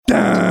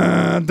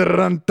Dun, dun,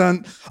 dun,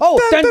 dun. Oh,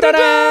 Dun, dun, dun,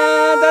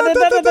 dun, dun,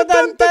 dun,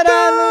 dun,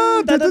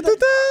 dun, dun, dun, dun,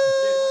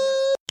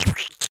 dun.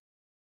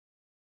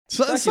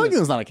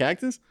 Succulent's not a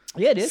cactus.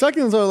 Yeah, it is.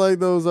 Succulents are like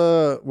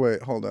those.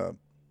 Wait, hold up.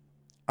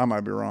 I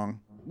might be wrong.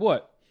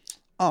 What?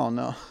 Oh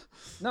no.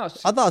 No, I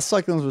thought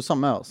succulents were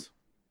something else.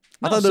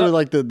 I No, thought they were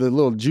like the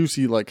little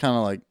juicy, like kind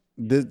of like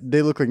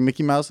they look like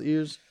Mickey Mouse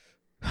ears.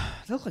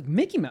 they look like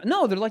Mickey Mouse.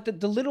 No, they're like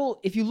the little.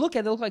 If you look at,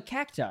 it, they look like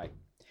cacti.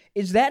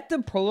 Is that the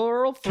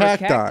plural for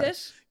Cacti. a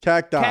cactus?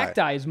 Cacti.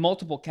 Cacti is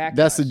multiple cacti.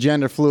 That's the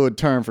gender fluid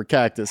term for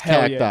cactus.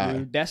 Hell Cacti. yeah,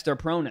 dude. That's their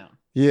pronoun.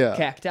 Yeah.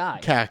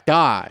 Cacti.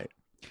 Cacti.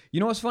 You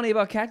know what's funny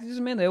about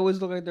cactuses, man? They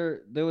always look like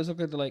they're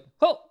like,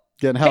 oh,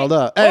 Getting held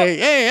up. oh, Hey,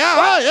 hey, hey,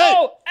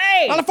 oh,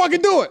 hey, how the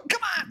fucking do it?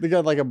 come on, They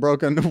got like a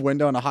broken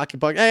window and a hockey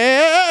puck. Hey, hey,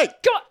 hey, hey.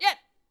 come on, yeah.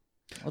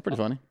 That's pretty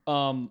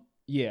funny.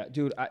 Yeah,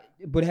 dude.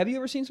 But have you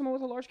ever seen someone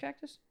with a large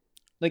cactus?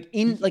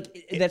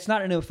 That's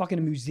not in a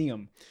fucking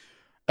museum.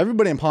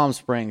 Everybody in Palm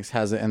Springs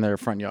has it in their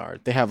front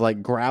yard. They have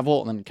like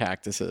gravel and then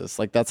cactuses.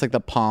 Like that's like the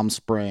Palm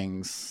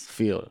Springs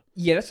feel.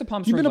 Yeah, that's the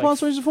Palm Springs. You been to Palm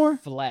Springs before?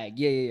 Flag.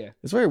 Yeah.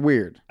 It's very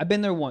weird. I've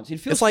been there once. It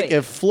feels It's like fake.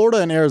 if Florida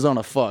and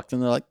Arizona fucked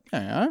and they're like,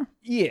 yeah.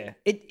 Yeah,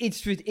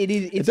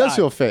 It does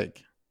feel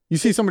fake. You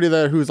see somebody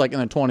there who's like in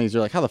their 20s,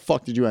 you're like, how the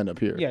fuck did you end up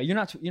here? Yeah, you're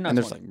not. And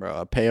there's 20. like, bro,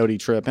 a peyote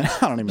trip, and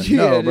I don't even Yeah,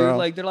 know, dude,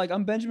 bro. they're like,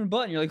 I'm Benjamin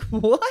Button. You're like,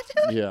 what?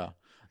 Yeah.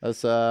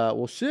 That's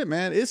well shit,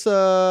 man. It's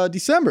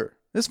December.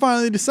 It's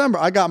finally December.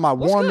 I got my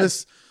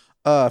warmest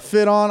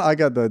fit on. I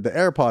got the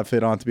AirPod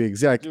fit on to be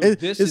exact. Dude,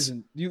 this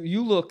isn't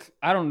you look.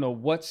 I don't know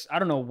what's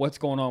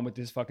going on with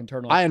this fucking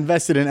turtle. I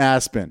invested in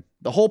Aspen.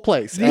 The whole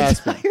place. the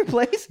Aspen. entire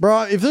place.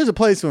 Bro, if there's a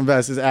place to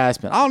invest, it's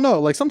Aspen. I don't know.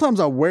 Like sometimes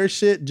I wear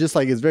shit just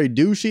like it's very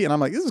douchey and I'm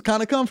like, this is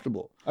kind of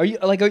comfortable. Are you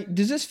like?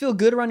 Does this feel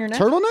good around your neck?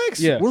 Turtlenecks?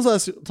 Yeah. When's the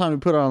last time we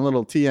put on a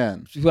little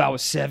TN? I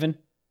was 7,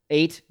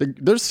 8.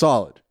 They're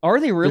solid.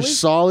 Are they really? They're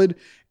solid.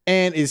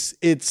 And it's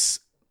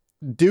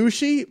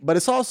douchey, but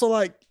it's also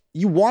like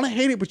you want to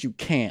hate it, but you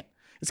can't.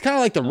 It's kind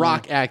of like the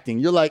Rock acting.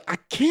 You're like, I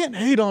can't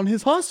hate on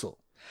his hustle.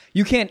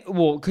 You can't,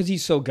 well, because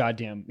he's so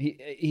goddamn,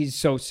 he's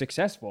so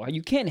successful.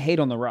 You can't hate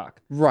on The Rock.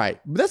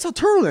 Right. But that's how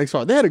turtlenecks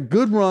are. They had a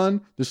good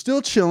run. They're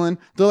still chilling.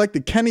 They're like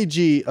the Kenny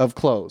G of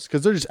clothes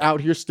because they're just out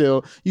here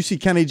still. You see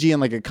Kenny G in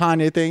like a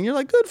Kanye thing. You're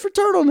like, good for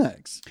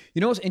turtlenecks.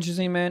 You know what's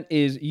interesting, man,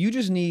 is you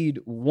just need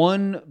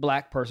one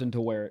black person to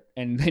wear it,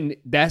 and then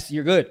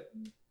you're good.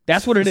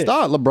 That's what it is.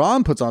 Stop.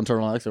 LeBron puts on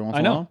turtlenecks every once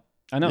in a while.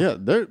 I know. Yeah,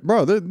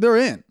 they're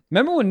in.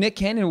 Remember when Nick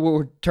Cannon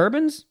wore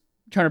turbans?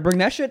 Trying to bring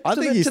that shit I to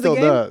think the, he to still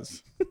the game?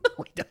 does.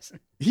 No, he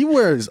doesn't. He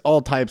wears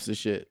all types of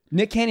shit.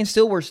 Nick Cannon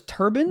still wears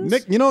turbans?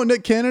 You know what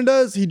Nick Cannon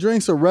does? He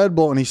drinks a Red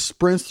Bull and he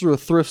sprints through a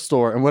thrift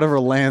store and whatever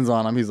lands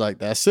on him, he's like,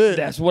 that's it.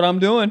 That's what I'm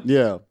doing.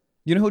 Yeah.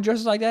 You know who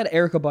dresses like that?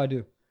 Erykah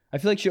Badu. I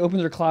feel like she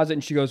opens her closet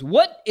and she goes,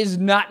 what is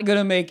not going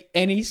to make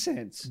any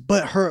sense?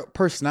 But her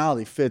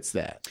personality fits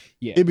that.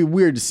 Yeah. It'd be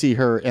weird to see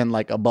her in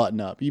like a button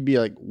up. You'd be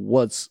like,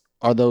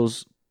 are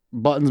those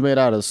buttons made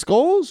out of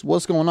skulls?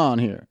 What's going on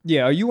here?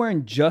 Yeah. Are you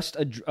wearing just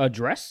a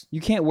dress? You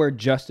can't wear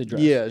just a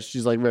dress. Yeah,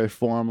 she's like very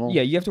formal.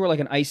 Yeah, you have to wear like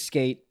an ice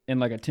skate and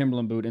like a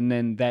Timberland boot, and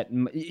then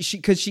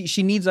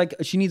she needs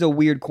a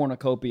weird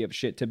cornucopia of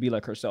shit to be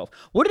like herself.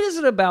 What is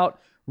it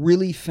about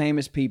really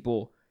famous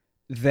people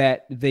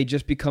that they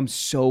just become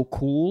so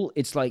cool?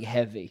 It's like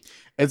heavy.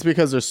 It's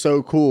because they're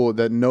so cool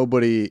that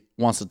nobody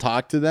wants to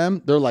talk to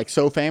them. They're like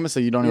so famous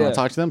that you don't even want to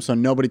talk to them. So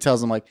nobody tells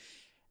them like,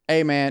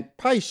 hey man,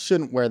 probably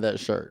shouldn't wear that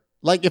shirt.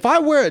 Like if I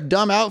wear a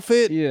dumb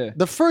outfit,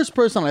 the first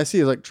person I see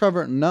is like,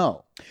 Trevor,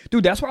 no.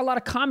 Dude, that's why a lot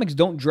of comics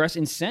don't dress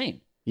insane.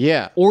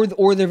 Yeah. Or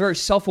they're very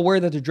self-aware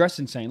that they're dressed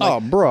insane. Like,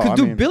 oh, bro.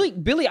 Dude, Billie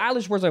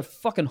Eilish wears a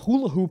fucking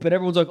hula hoop and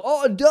everyone's like,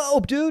 oh,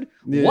 dope, dude.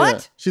 Yeah.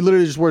 What? She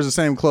literally just wears the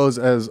same clothes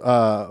as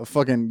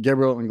fucking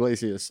Gabriel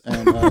Iglesias.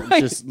 And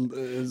Right.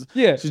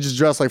 she's just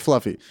dressed like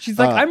Fluffy. She's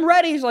like, I'm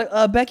ready. She's like,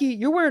 Becky,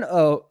 you're wearing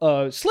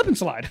a slip and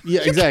slide.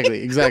 Yeah,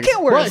 exactly. You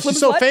can't wear a slip and She's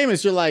so slide.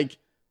 famous, you're like,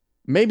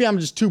 maybe I'm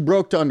just too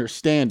broke to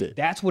understand it.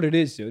 That's what it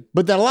is, dude.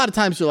 But then a lot of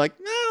times you're like,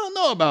 I don't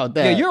know about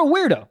that. Yeah, you're a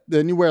weirdo.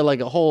 Then you wear like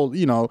a whole,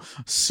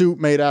 suit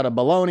made out of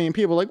bologna and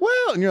people are like,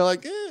 well, and you're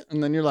like,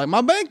 and then you're like,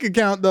 my bank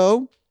account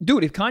though.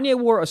 Dude, if Kanye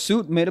wore a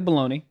suit made of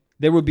bologna,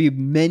 there would be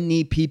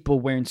many people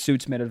wearing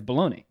suits made of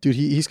bologna. Dude,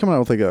 he's coming out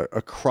with like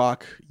a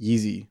Croc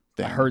Yeezy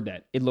thing. I heard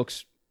that. It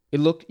looked, it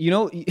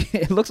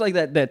looks like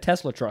that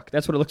Tesla truck.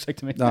 That's what it looks like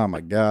to me. Oh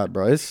my God,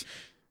 bro.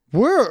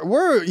 We're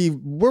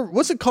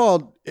what's it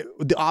called?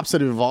 The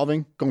opposite of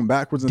evolving, going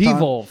backwards in time.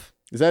 Devolve.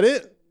 Is that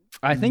it?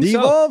 I think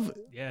Devolve? so.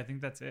 Yeah, I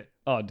think that's it.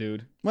 Oh,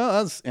 dude.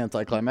 Well, that's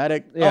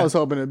anticlimactic. Yeah. I was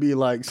hoping it'd be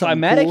like something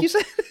Climatic, cool. you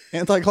said?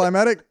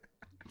 Anticlimactic.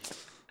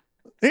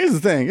 Here's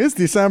the thing. It's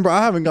December.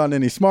 I haven't gotten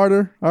any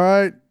smarter. All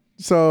right.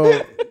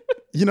 So,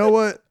 you know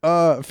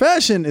what?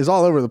 Fashion is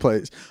all over the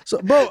place. So,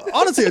 bro,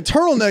 honestly, a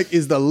turtleneck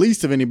is the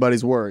least of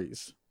anybody's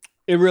worries.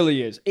 It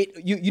really is.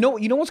 You know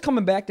what's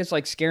coming back that's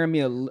like scaring me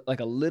a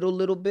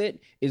little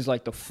bit is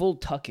like the full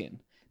tuck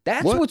in.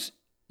 That's what's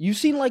you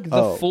seen like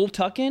the full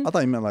tuck in. I thought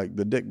you meant like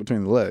the dick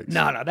between the legs.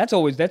 No,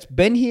 that's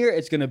been here.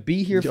 It's gonna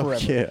be here forever.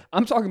 Yeah.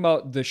 I'm talking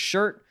about the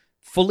shirt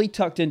fully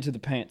tucked into the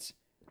pants.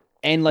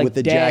 And like with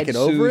the jacket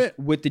over it?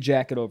 With the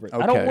jacket over it.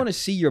 Okay. I don't want to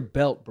see your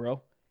belt,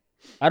 bro.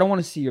 I don't want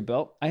to see your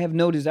belt. I have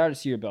no desire to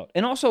see your belt.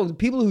 And also, the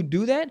people who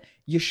do that,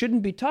 you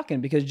shouldn't be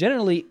tucking because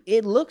generally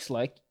it looks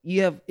like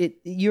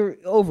you're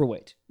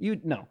overweight.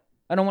 No,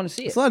 I don't want to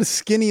see it. It's a lot of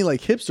skinny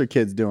like hipster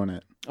kids doing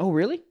it. Oh,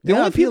 really? The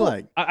only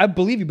people I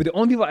believe you, but the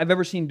only people I've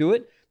ever seen do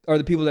it are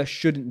the people that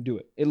shouldn't do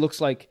it. It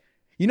looks like,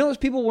 those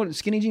people when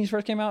skinny jeans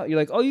first came out, you're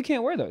like, oh, you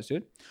can't wear those,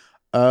 dude.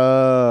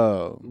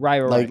 Oh,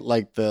 right.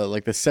 Like the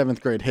 7th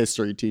grade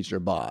history teacher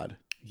bod.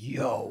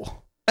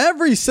 Yo.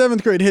 Every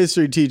 7th grade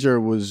history teacher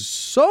was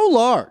so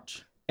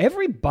large.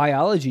 Every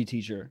biology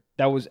teacher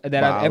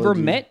that I've ever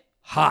met,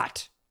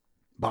 hot.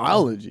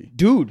 Biology,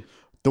 dude.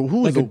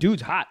 A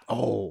dude's hot.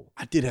 Oh,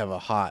 I did have a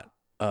hot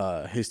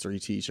history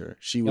teacher.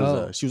 She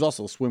was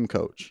also a swim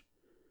coach.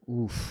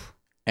 Oof.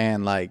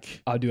 And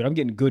like, oh, dude, I'm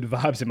getting good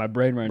vibes in my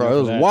brain right now. Bro,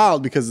 it was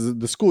wild because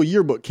the school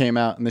yearbook came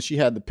out, and then she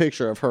had the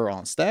picture of her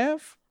on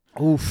staff.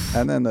 Oof.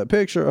 And then the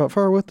picture of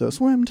her with the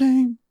swim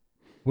team.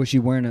 Was she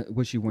wearing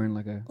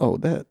like a? Oh,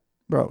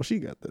 bro, she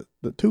got the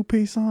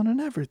 2-piece on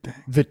and everything.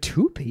 The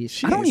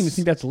 2-piece? I don't even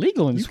think that's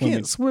legal in swimming. You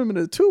can't swim in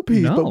a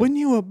 2-piece, no. But when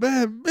you a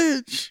bad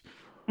bitch,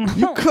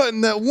 you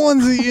cutting that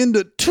onesie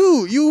into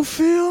 2. You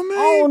feel me?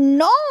 Oh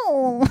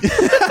no!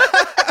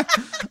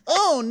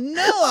 Oh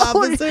no,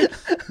 officer!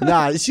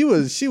 Nah, she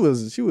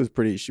was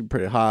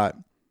pretty hot.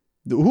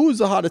 Who was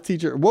the hottest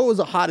teacher? What was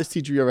the hottest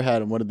teacher you ever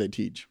had, and what did they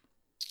teach?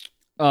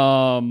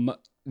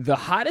 The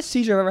hottest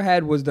teacher I've ever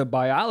had was the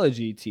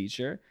biology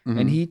teacher,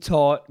 and he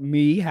taught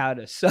me how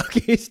to suck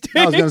his dick.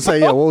 I was gonna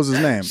say, yeah. What was his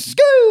name?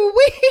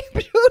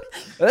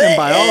 In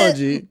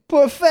biology,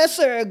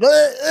 Professor.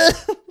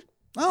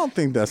 I don't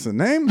think that's the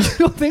name. You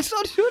don't think so,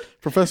 dude?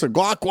 Professor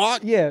Guac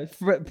Guac. Yeah,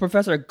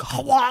 Professor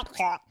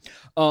Guac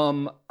Guac.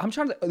 I'm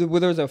trying to. Well,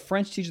 there was a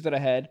French teacher that I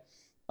had.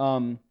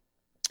 We're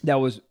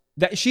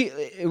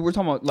talking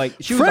about like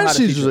she was French the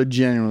teachers teacher. are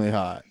genuinely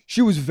hot.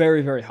 She was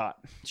very, very hot.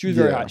 She was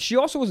very hot. She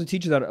also was a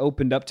teacher that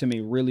opened up to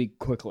me really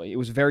quickly. It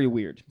was very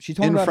weird. She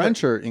told me about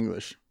French or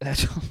English.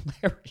 That's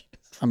hilarious.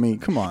 I mean,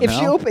 come on. If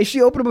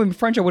she opened up in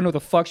French, I wouldn't know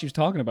what the fuck she was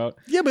talking about.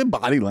 Yeah, but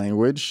body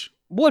language.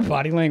 What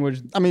body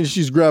language? I mean,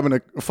 she's grabbing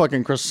a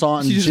fucking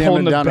croissant and she's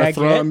jamming down her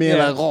throat and being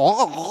like,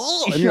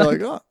 oh, and you're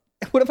like, oh.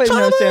 What if I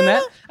didn't understand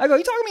that? I go,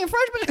 you talking to me in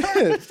French? But I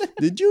don't understand.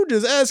 Did you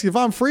just ask if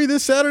I'm free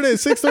this Saturday at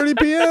 6:30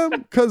 p.m.?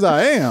 Because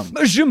I am.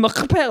 Je me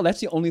rappelle. That's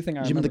the only thing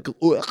I remember.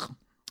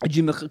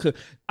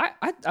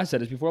 I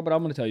said this before, but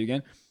I'm going to tell you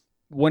again.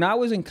 When I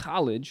was in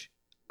college,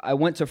 I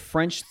went to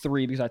French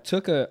 3 because I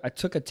took a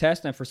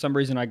test, and for some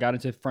reason I got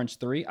into French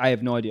 3. I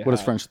have no idea What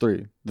is French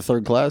 3? The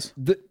third class?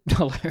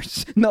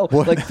 No,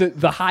 what? Like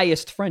the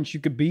highest French you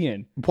could be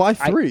in. Why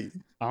 3?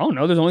 I don't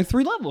know. There's only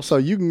 3 levels. So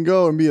you can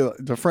go and be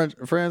to French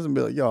friends and be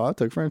like, yo, I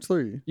took French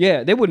 3.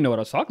 Yeah, they wouldn't know what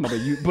I was talking about,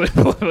 but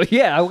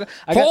yeah,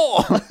 I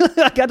got,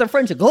 I got the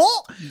French.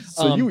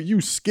 So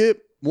you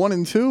skip 1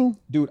 and 2?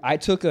 Dude, I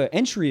took an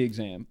entry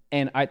exam,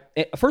 and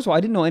first of all, I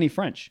didn't know any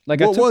French.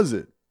 Like, what was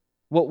it?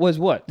 What was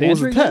what? What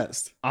was the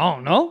test? I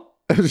don't know.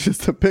 It was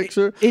just a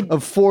picture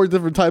of 4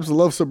 different types of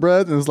loaves of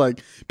bread, and it's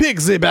like,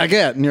 pixie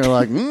baguette, and you're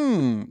like,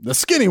 the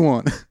skinny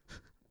one.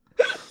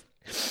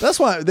 That's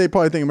why they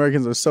probably think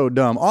Americans are so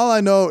dumb. All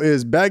I know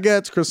is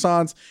baguettes,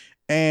 croissants,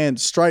 and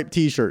striped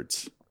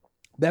T-shirts.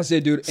 That's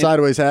it, dude.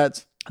 Sideways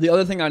hats. The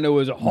other thing I know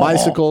is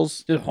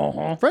bicycles. Just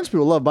French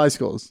people love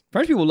bicycles.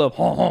 French people love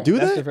Do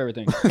That's they? their favorite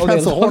thing.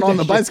 That's the horn on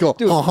the bicycle.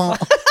 Dude.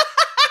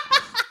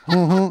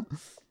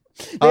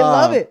 They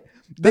love it.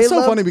 That's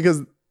so funny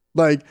because,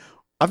 like,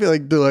 I feel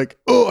like they're like,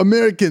 oh,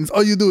 Americans,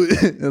 all you do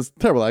is it's a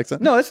terrible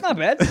accent. No, it's not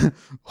bad.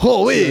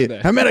 Oh, wait,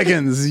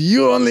 Americans,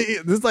 you only.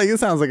 It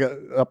sounds like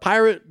a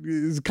pirate.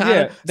 It's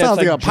kind of sounds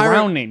like a pirate.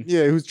 Drowning.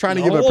 Yeah, who's trying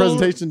to give a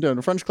presentation to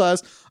a French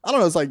class. I don't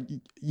know. It's like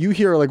you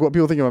hear like what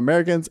people think of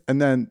Americans, and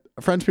then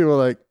French people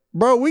are like,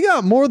 bro, we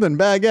got more than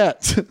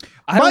baguettes.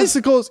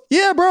 Bicycles,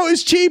 yeah, bro,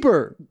 it's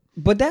cheaper.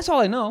 But that's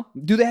all I know.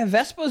 Do they have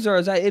Vespas or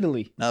is that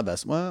Italy? Not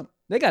Vespa. Well,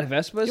 they got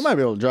Vespas. You might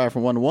be able to drive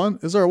from 1 to 1.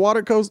 Is there a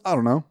water coast? I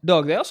don't know.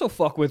 Dog, they also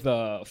fuck with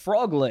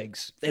frog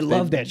legs. They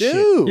love that shit.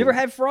 do. You ever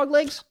had frog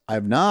legs?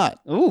 I've not.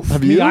 Oof,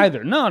 have me you?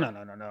 either. No.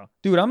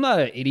 Dude, I'm not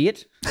an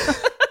idiot.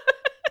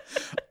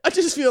 I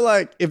just feel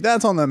like if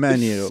that's on the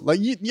menu, like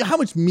how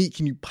much meat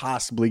can you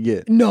possibly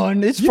get?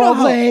 None. It's frog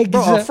legs.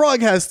 Bro, a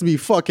frog has to be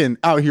fucking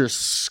out here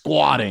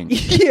squatting.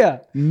 Yeah.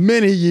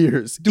 Many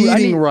years. Dude,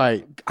 eating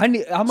right. I'm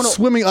gonna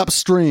swimming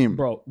upstream.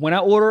 Bro, when I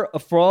order a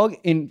frog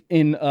in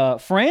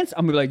France,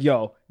 I'm gonna be like,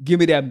 yo, give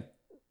me that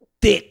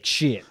thick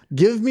shit.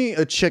 Give me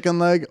a chicken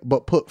leg,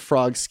 but put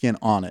frog skin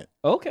on it.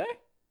 Okay.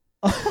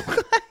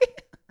 But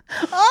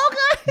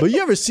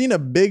you ever seen a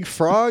big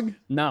frog?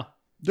 No.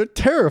 They're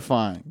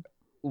terrifying.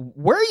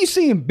 Where are you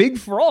seeing big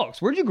frogs?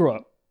 Where'd you grow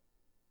up?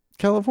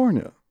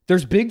 California.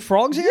 There's big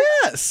frogs here?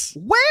 Yes.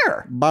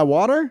 Where? By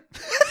water?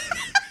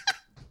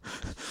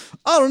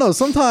 I don't know.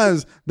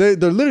 Sometimes they're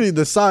literally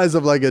the size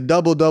of like a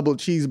double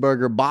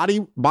cheeseburger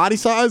body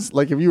size.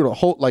 Like if you were to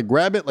hold, like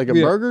grab it like a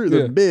burger,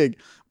 they're big.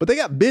 But they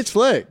got bitch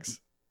legs.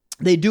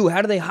 They do.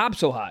 How do they hop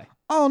so high?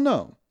 I don't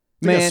know.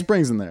 They got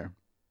springs in there.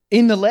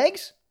 In the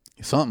legs?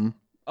 Something.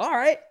 All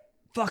right.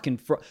 Fucking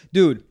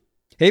dude.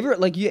 Have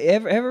you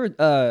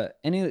ever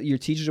any of your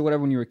teachers or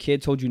whatever when you were a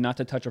kid told you not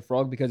to touch a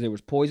frog because there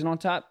was poison on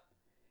top?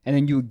 And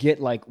then you would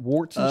get like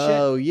warts and shit?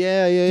 Oh,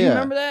 yeah. Do you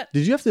remember that?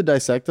 Did you have to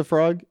dissect a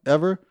frog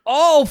ever?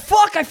 Oh,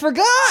 fuck, I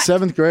forgot.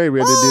 7th grade, we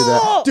had to do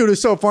that. Dude, it's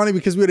so funny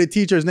because we had a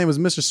teacher, his name was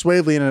Mr.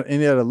 Swavely, and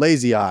he had a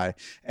lazy eye.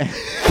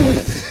 That's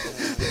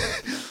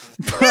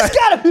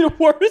gotta be the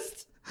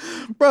worst.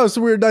 Bro,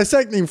 so we were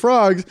dissecting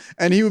frogs,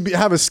 and he would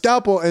have a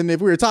scalpel, and if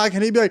we were talking,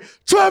 he'd be like,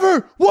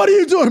 Trevor, what are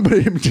you doing?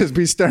 But he'd just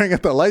be staring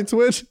at the light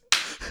switch.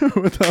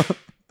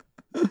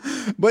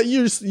 But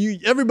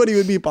everybody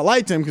would be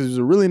polite to him because he was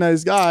a really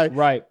nice guy.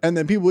 Right. And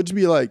then people would just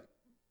be like,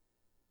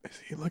 is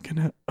he looking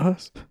at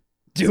us?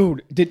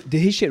 Dude, did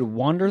his shit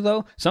wander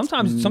though?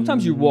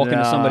 Sometimes you walk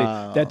into somebody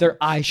that their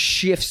eye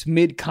shifts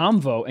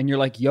mid-convo and you're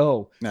like,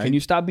 yo, can you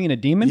stop being a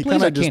demon,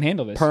 please? I can't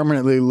handle this.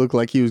 Permanently looked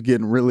like he was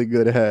getting really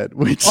good head.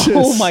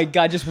 Oh my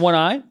God, just one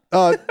eye?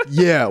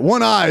 Yeah,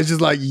 one eye is just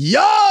like,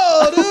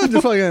 yo, dude,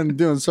 just fucking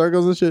doing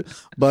circles and shit.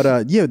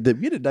 But we had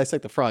to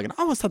dissect the frog, and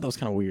I always thought that was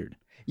kind of weird.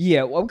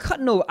 Yeah, well,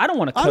 I don't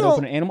want to cut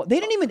open an animal.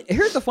 They didn't even,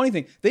 here's the funny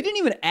thing. They didn't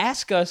even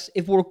ask us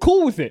if we're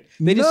cool with it.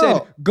 They just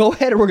said, go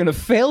ahead or we're going to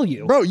fail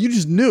you. Bro, you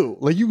just knew.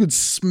 Like, you could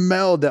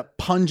smell that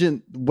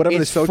pungent, whatever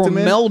they soaked him in.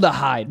 It's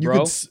formaldehyde,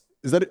 bro. Is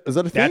that a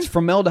thing? That's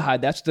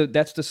formaldehyde. That's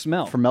the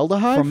smell.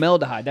 Formaldehyde?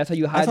 Formaldehyde. That's how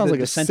you hide that sounds like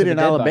the a scent city of in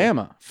the dead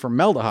Alabama. body.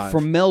 Formaldehyde.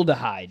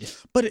 Formaldehyde.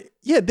 But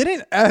they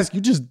didn't ask.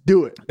 You just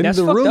do it. And That's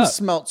the room up.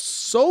 smelled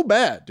so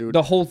bad, dude.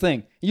 The whole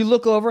thing. You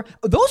look over.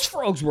 Those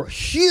frogs were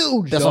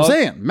huge. That's what I'm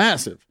saying.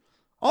 Massive.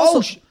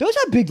 Also, those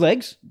have big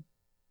legs.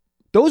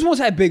 Those ones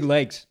had big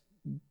legs.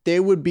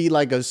 They would be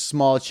like a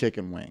small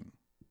chicken wing.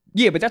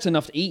 Yeah, but that's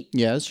enough to eat.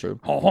 Yeah, that's true.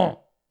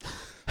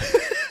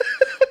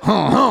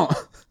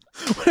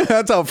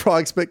 That's how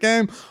frog spit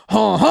game.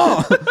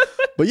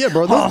 But yeah,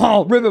 bro.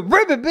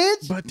 Ribbit,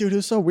 bitch. But dude, it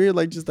was so weird,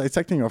 like just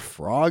dissecting a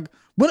frog.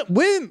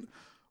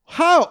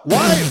 How?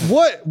 Why?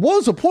 What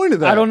was the point of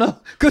that? I don't know.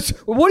 Because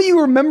what do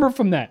you remember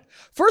from that?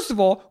 First of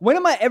all, when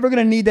am I ever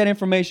going to need that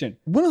information?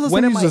 When was the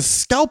last time you used a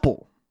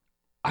scalpel?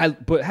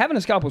 But having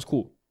a scalpel is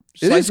cool.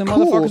 Slice them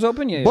cool, motherfuckers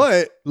open, yeah.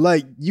 But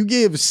like you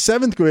give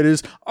 7th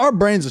graders, our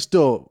brains are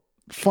still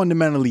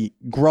fundamentally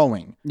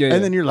growing. Yeah.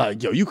 And then you're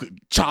like, yo, you could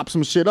chop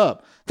some shit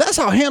up. That's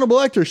how Hannibal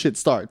Lecter shit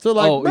starts. They're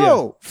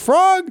like,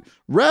 frog,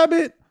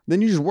 rabbit. Then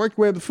you just work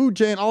your way up the food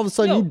chain. All of a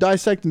sudden, you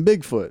dissecting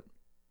Bigfoot.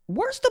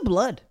 Where's the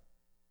blood?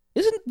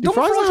 Don't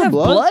frogs have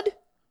blood?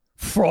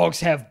 Frogs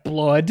have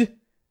blood.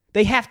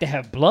 They have to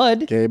have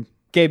blood. Gabe,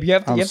 you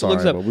have to look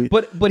this up.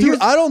 But dude, here's,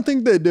 I don't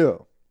think they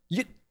do.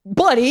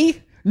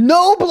 Buddy,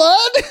 no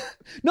blood?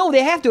 No,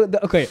 they have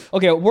to.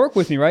 Okay, work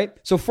with me, right?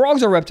 So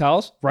frogs are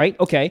reptiles, right?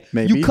 Okay.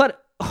 Maybe.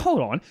 Hold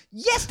on.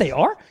 Yes, they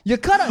are. Yes,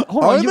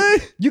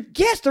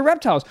 they're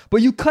reptiles.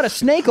 But you cut a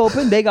snake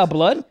open, they got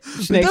blood.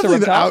 Snakes are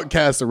reptiles. The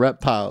outcast of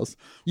reptiles.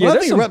 Yeah, when I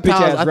think of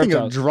reptiles, I think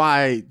of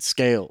dry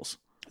scales.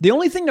 The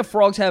only thing that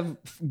frogs have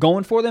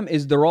going for them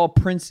is they're all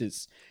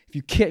princes. If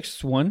you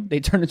kiss one, they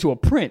turn into a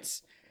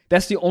prince.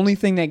 That's the only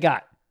thing they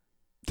got.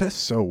 That's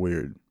so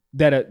weird.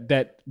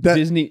 That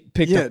Disney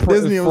picked a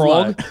Disney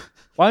frog. Like,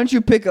 why don't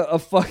you pick a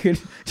fucking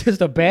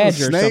just a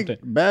badger snake, or something?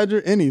 Badger,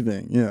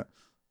 anything. Yeah.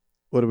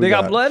 What do we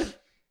got? Blood?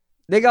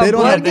 They got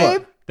blood,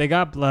 Gabe? They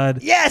got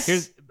blood.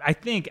 Yes. I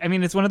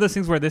mean, it's one of those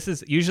things where this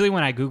is usually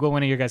when I Google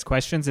one of your guys'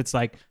 questions, it's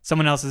like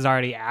someone else has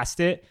already asked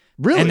it.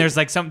 Really? And there's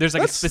like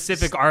a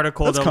specific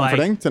article. That's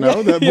comforting to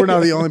know that we're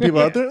not the only people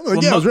out there.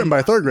 Like, it was written by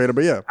a 3rd grader,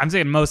 but yeah. I'm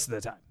saying most of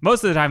the time.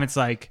 Most of the time, it's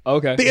like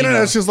okay. The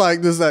internet's just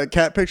like that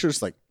cat picture.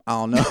 It's like I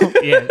don't know.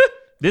 Yeah.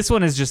 This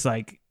one is just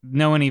like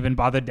no one even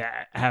bothered to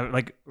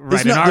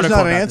write an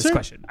article about this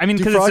question. I mean,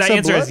 because the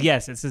answer is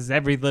yes. It says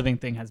every living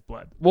thing has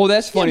blood. Well,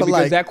 that's funny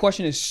because that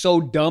question is so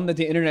dumb that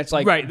the internet's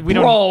like, right? We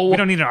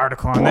don't need an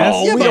article on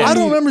this. Yeah, but I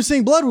don't remember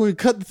seeing blood when we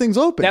cut the things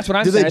open. That's what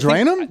I'm saying. Did they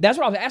drain them? That's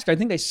what I was asking. I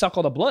think they suck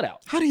all the blood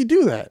out. How do you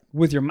do that?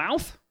 With your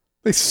mouth?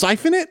 They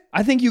siphon it?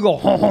 I think you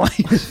go,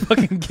 you just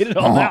fucking get it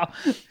all out.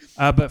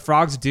 But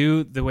frogs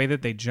the way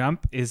that they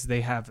jump is they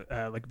have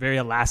like very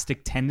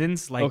elastic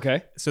tendons.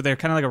 So they're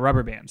kind of like a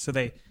rubber band. So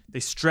they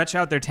stretch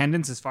out their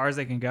tendons as far as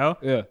they can go.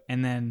 Yeah.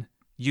 And then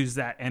use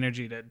that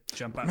energy to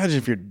jump up. Imagine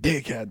if your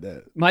dick had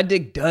that. My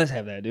dick does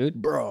have that,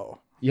 dude. Bro.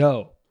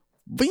 Yo.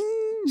 Bing.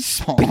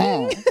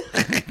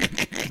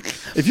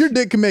 If your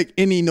dick can make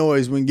any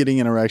noise when getting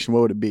an erection,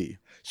 what would it be?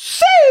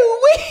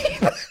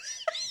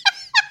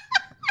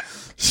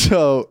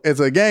 So it's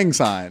a gang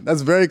sign.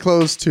 That's very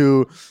close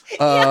to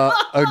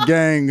a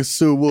gang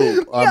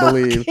swoop, I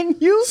believe. Can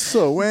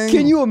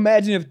you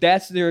imagine if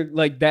that's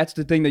that's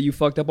the thing that you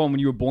fucked up on when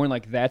you were born?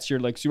 Like that's your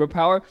like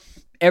superpower.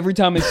 Every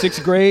time in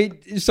 6th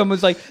grade,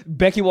 someone's like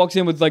Becky walks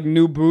in with like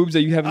new boobs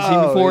that you haven't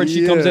seen before, and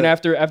she comes in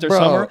after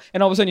summer,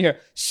 and all of a sudden you hear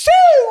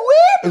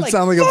it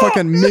sounds like a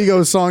fucking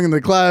Migos song in the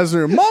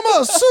classroom.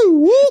 Mama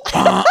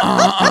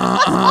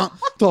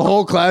The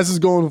whole class is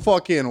going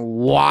fucking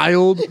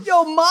wild.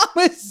 Yo,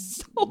 mama's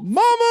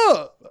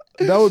Mama!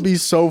 That would be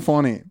so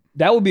funny.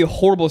 That would be a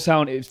horrible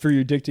sound for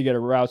your dick to get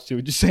aroused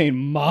to. Just saying,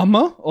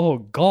 mama? Oh,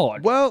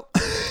 God. Well,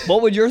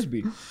 what would yours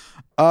be?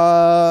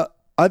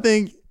 I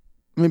think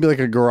maybe like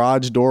a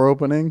garage door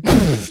opening.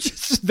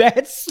 Just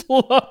that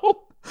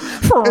slow.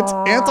 It's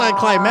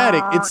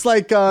anticlimactic. It's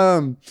like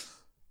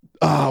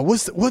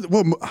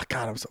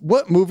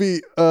what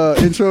movie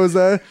intro is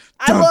that?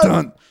 Dun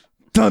dun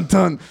dun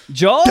dun.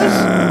 Jaws.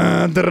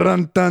 Dun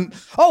dun dun.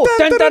 Oh,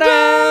 dun dun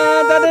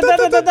dun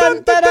dun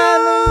dun dun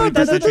dun.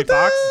 21st Century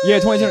Fox. Yeah,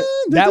 20th.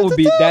 That would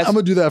be. I'm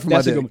gonna do that for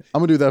my dick. I'm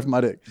gonna do that for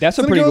my dick. That's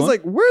a pretty good one.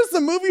 Like, where's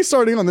the movie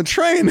starting on the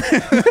train?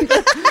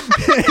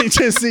 You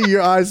just see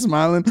your eyes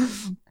smiling.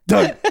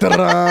 Dun, dun,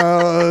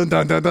 dun,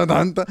 dun, dun,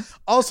 dun, dun.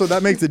 Also,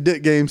 that makes the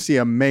dick game see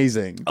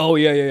amazing. Oh,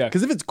 yeah.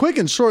 Because if it's quick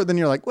and short, then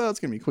you're like, well,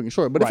 it's going to be quick and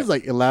short. But if it's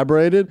like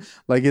elaborated,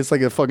 like it's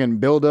like a fucking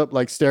build up,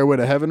 like Stairway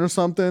to Heaven or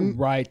something.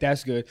 Right,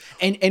 that's good.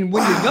 And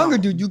when you're younger,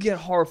 dude, you get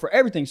hard for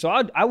everything. So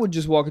I would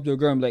just walk up to a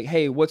girl and be like,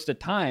 hey, what's the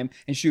time?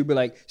 And she would be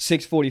like,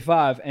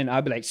 6:45. And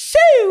I'd be like, say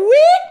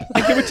it!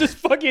 Like, it would just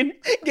fucking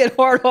get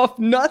hard off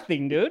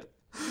nothing, dude.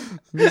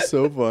 That'd be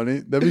so funny.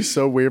 That'd be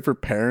so weird for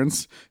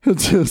parents.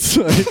 It's just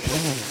like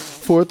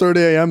 4:30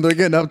 a.m. They're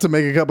getting up to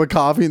make a cup of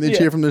coffee and they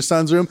cheer from their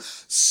son's room.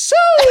 So,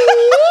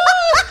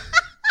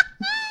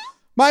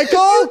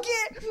 Michael,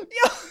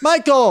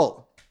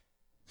 Michael,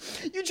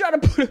 you try to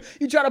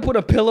put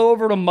a pillow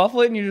over to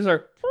muffle it, and you just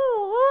like,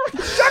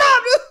 shut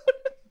up,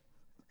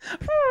 dude.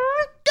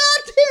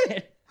 God damn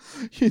it.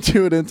 You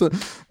do it into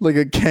like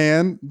a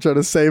can, try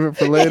to save it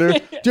for later. Do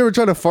you ever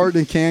try to fart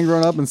in a can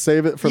growing up and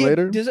save it for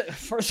later?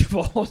 First of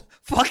all,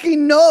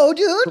 fucking no,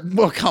 dude.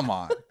 Well, come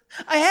on.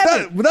 I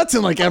haven't. That's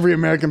in like every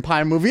American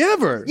Pie movie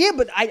ever. Yeah,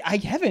 but I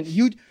haven't. Okay.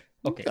 You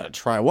gotta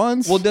try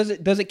once. Well, does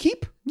it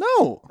keep?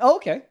 No. Oh,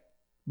 okay.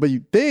 But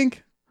you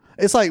think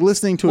it's like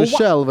listening to a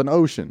shell of an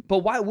ocean. But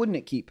why wouldn't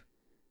it keep?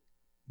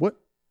 What?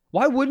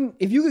 Why wouldn't,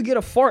 if you could get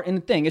a fart in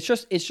the thing, it's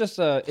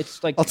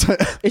like, I'll tell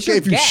you, it's okay, just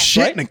if you gas,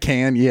 shit right? in a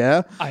can,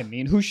 yeah. I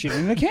mean, who's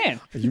shitting in a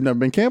can? You've never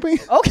been camping?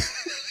 Okay.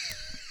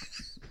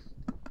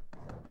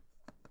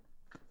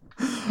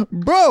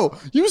 Bro,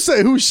 you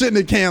say who's shit in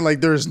a can like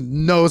there's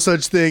no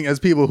such thing as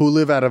people who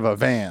live out of a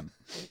van.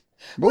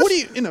 But what do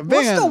you, in a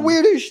van?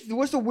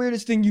 What's the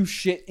weirdest thing you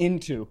shit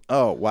into?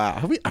 Oh, wow.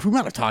 We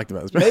might have talked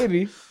about this.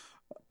 Maybe.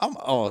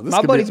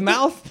 My buddy's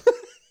mouth.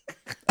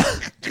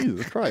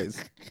 Jesus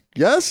Christ.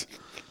 Yes?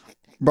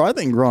 Bro, I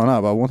think growing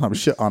up, I one time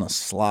shit on a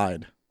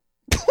slide.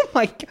 Oh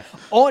my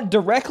God.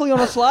 Directly on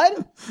a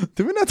slide?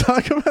 Did we not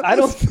talk about this? I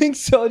don't think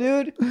so,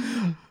 dude.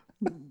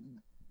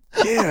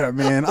 Yeah,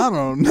 man. I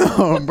don't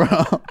know,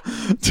 bro.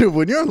 Dude,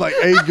 when you're in like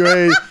 8th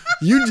grade,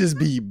 you just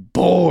be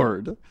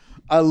bored.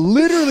 I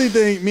literally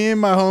think me and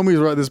my homies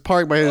were at this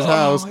park by his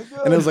house,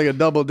 and it was like a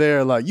double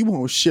dare. Like, you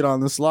won't shit on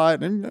the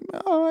slide, and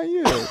all right,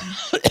 yeah.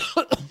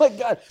 Oh my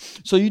God!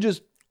 So you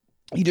just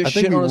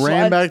shit on a slide.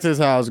 Ran back to his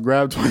house,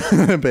 grabbed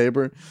toilet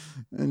paper,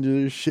 and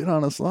just shit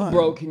on a slide.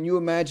 Bro, can you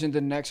imagine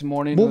the next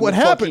morning? Well, what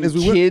happened is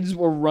kids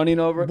were running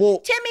over. Well,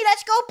 Timmy,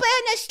 let's go play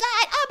on the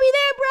slide. I'll be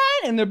there,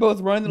 Brian. And they're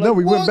both running. No,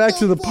 we went back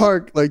to the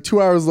park like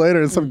 2 hours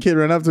later, and some kid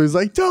ran up to him. He's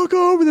like, "Don't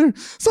go over there.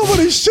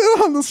 Somebody shit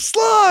on the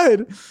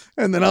slide."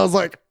 And then I was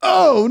like,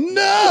 "Oh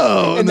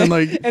no!" And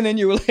then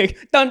you were like,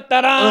 "Dun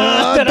dun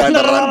dun dun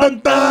dun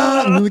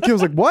dun." And then the kid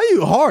was like, "Why are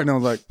you hard?" And I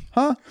was like,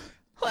 "Huh?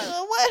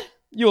 What?"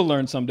 You'll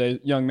learn someday,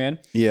 young man.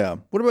 Yeah.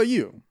 What about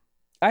you?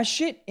 I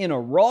shit in a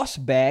Ross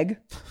bag.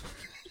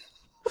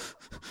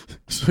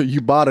 So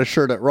you bought a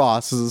shirt at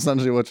Ross is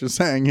essentially what you're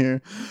saying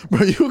here.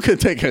 Bro, you could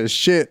take a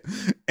shit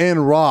in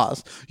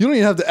Ross. You don't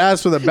even have to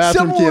ask for the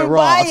bathroom key at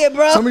Ross. Buy it,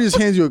 bro. Somebody just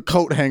hands you a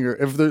coat hanger.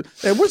 If they're,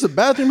 hey, where's the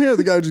bathroom here?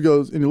 The guy just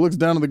goes, and he looks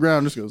down on the ground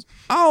and just goes,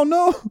 I don't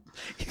know.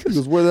 He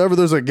goes, wherever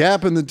there's a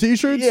gap in the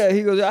t-shirts? Yeah,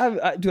 he goes,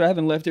 dude, I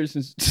haven't left here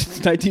since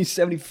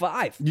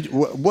 1975.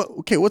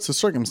 Okay, what's the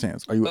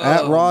circumstance? Are you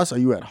at Ross? Are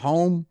you at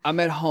home?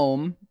 I'm at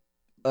home,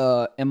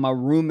 and my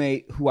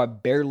roommate, who I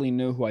barely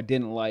knew, who I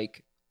didn't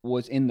like,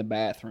 was in the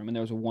bathroom, and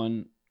there was a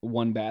one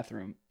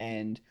bathroom,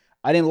 and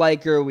I didn't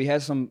like her. We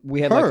had like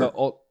an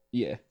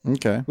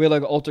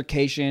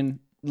altercation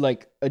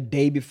like a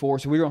day before,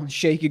 so we were on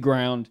shaky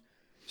ground.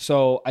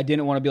 So I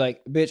didn't want to be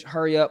like, bitch,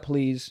 hurry up,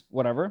 please,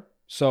 whatever.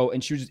 So,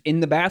 and she was just in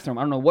the bathroom.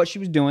 I don't know what she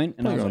was doing,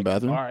 and I was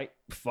like, all right,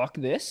 fuck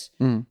this.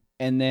 And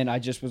then I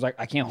just was like,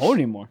 I can't hold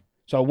it anymore.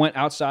 So I went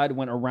outside,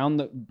 went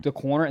around the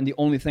corner, and the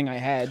only thing I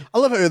had. I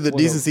love how you had the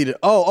decency to.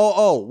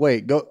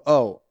 Wait, go.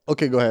 Oh,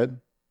 okay, go ahead.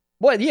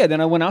 Well, yeah, then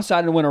I went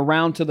outside and went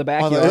around to the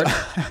backyard.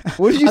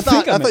 What did you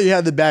think? I thought you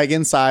had the bag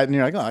inside, and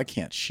you're like, oh, I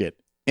can't shit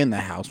in the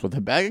house with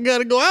the bag. I got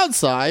to go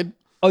outside.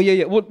 Oh,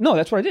 yeah. Well, no,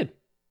 that's what I did.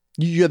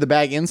 You had the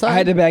bag inside? I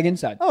had the bag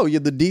inside. Oh, you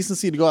had the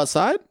decency to go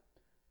outside?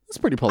 That's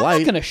pretty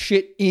polite. I'm not going to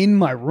shit in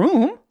my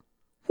room.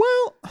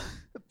 Well,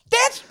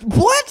 that's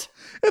what?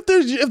 If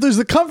there's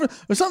the comfort,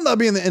 there's something about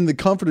being in the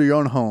comfort of your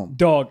own home.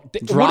 Dog,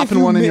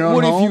 dropping one in your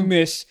own home. What if you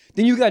miss?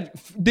 Then you got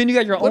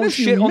your own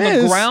shit on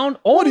the ground.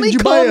 Only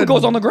cum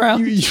goes on the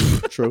ground.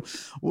 True.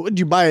 Did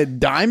you buy a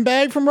dime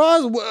bag from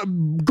Ross?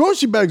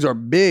 Grocery bags are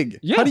big.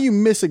 Yeah. How do you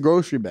miss a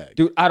grocery bag?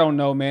 Dude, I don't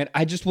know, man.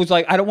 I just was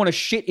like, I don't want to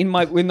shit in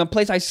the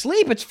place I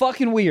sleep. It's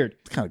fucking weird.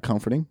 It's kind of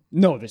comforting.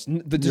 No, there's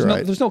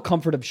no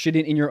comfort of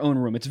shitting in your own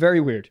room. It's very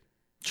weird.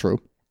 True.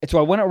 so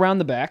I went around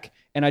the back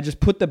and I just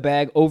put the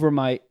bag over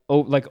my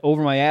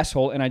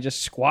asshole and I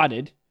just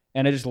squatted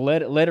and I just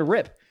let it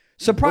rip.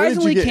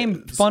 Surprisingly,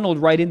 came funneled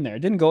right in there. It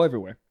didn't go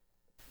everywhere.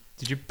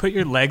 Did you put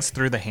your legs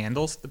through the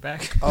handles at the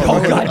back?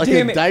 Oh God like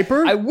damn a it!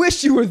 Diaper? I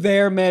wish you were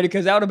there, man,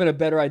 because that would have been a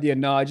better idea.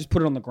 No, I just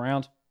put it on the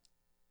ground.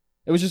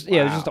 It was just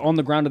it was just on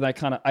the ground,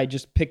 and I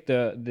just picked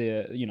the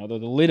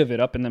lid of it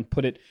up and then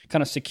put it,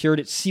 kind of secured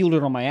it, sealed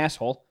it on my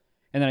asshole,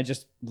 and then I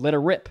just let it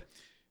rip.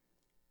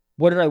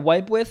 What did I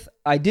wipe with?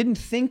 I didn't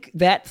think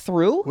that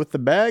through. With the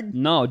bag?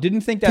 No,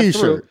 didn't think that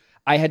through.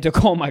 I had to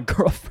call my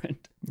girlfriend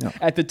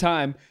at the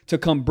time to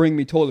come bring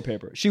me toilet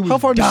paper. She was How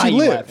far did she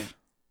live? Laughing.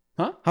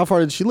 Huh? How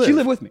far did she live? She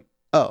lived with me.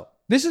 Oh.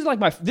 This is like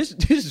this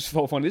is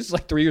so funny. This is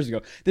like 3 years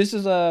ago. This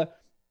is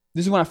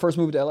when I first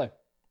moved to LA.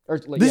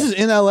 This is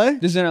in LA?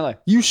 This is in LA.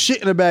 You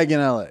shit in a bag in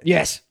LA?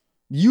 Yes.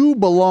 You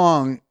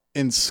belong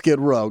in Skid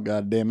Row,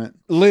 goddammit.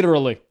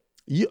 Literally.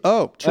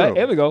 True.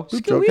 Here we go.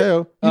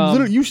 Okay.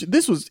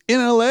 This was in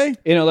LA?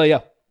 In LA, yeah.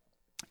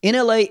 In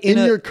LA. In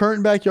your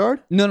current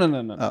backyard? No.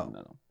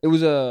 It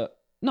was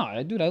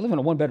no, dude, I live in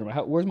a 1-bedroom.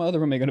 Where's my other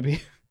roommate going to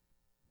be?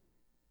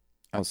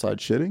 Outside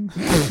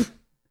shitting?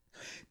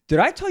 Did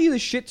I tell you the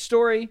shit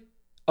story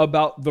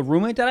about the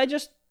roommate that I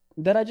just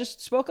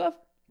spoke of?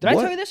 Did I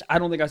tell you this? I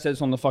don't think I said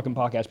this on the fucking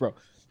podcast, bro.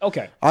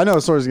 Okay. I know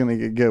a story's going to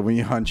get good when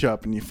you hunch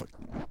up and you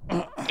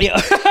Yeah.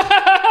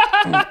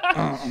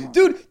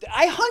 Dude,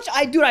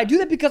 I do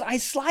that because I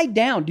slide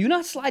down. Do you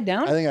not slide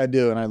down? I think I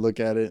do, and I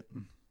look at it.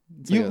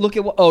 You look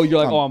at what? Oh,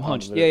 you're like, I'm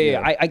hunched.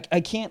 Yeah. I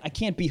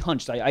can't be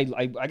hunched. I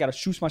got to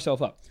shoost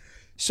myself up.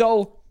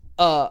 So,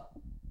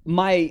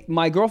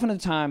 my girlfriend at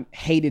the time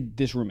hated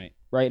this roommate,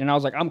 right? And I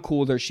was like, I'm cool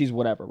with her. She's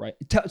whatever, right?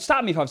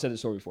 Stop me if I've said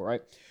this story before,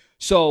 right?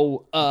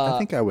 So, I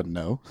think I would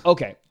know.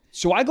 Okay.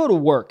 So I go to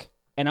work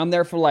and I'm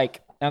there at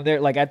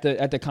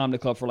the comedy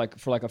club for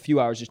a few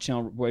hours, just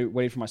chilling,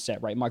 waiting for my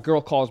set, right? My girl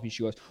calls me.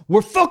 She goes,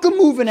 "We're fucking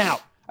moving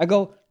out." I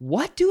go,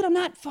 "What, dude? I'm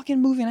not fucking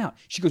moving out."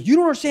 She goes, "You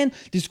don't understand.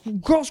 This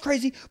girl's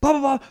crazy. Blah,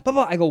 blah, blah, blah,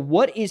 blah." I go,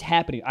 "What is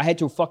happening?" I had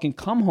to fucking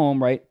come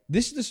home, right?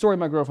 This is the story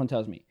my girlfriend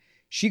tells me.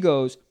 She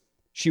goes,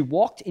 she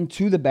walked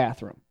into the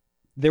bathroom.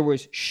 There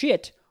was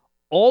shit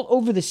all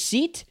over the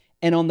seat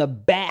and on the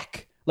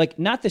back. Like,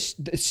 not the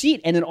seat,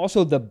 and then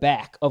also the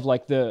back of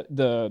like the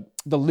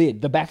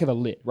lid, the back of the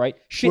lid, right?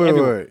 Shit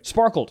everywhere.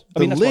 Sparkled.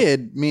 The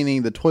lid,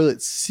 meaning the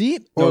toilet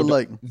seat, or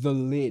like the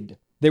lid.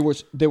 There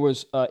was it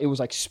was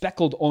like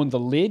speckled on the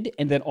lid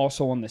and then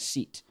also on the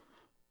seat.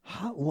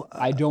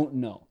 I don't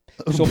know.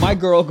 So my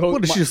girl goes.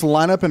 What, did she just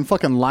line up in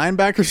fucking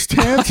linebacker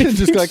stance and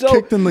just got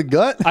kicked in the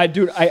gut?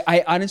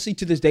 I honestly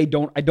to this day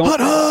don't.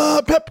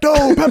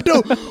 Pepto.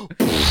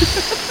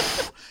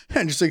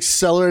 And just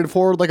accelerated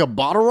forward like a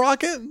bottle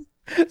rocket.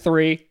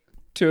 3,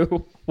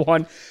 2,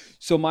 1.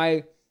 So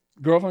my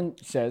girlfriend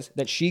says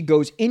that she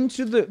goes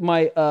into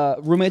my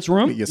roommate's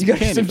room. You got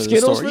some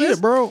Skittles for this?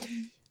 Yeah, bro.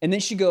 And then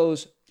she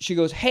goes,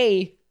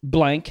 "Hey,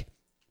 blank,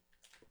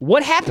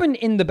 what happened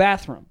in the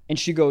bathroom?" And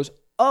she goes,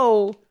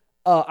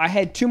 I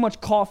had too much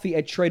coffee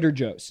at Trader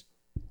Joe's.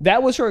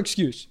 That was her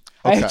excuse.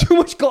 Okay. I had too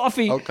much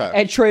coffee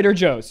at Trader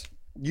Joe's.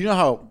 You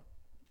know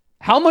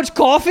how much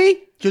coffee?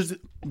 Because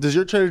does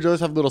your Trader Joe's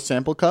have little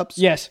sample cups?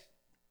 Yes.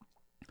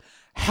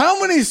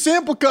 How many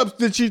sample cups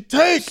did she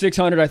take?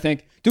 600, I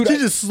think. Dude, she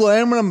just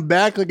slamming them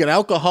back like an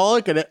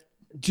alcoholic.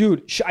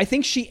 Dude, I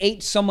think she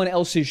ate someone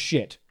else's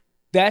shit.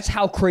 That's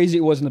how crazy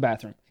it was in the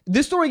bathroom.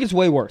 This story gets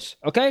way worse,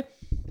 okay?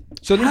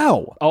 So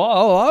how?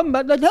 I'm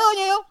about to tell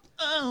you.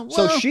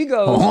 So she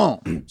goes,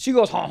 and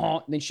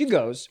then she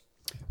goes,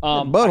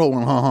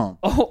 butthole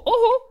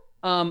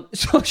went,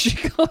 so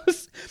she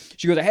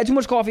goes, "I had too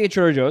much coffee at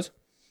Trader Joe's,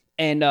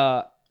 and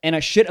I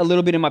shit a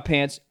little bit in my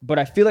pants, but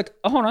I feel like,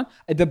 hold on,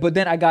 but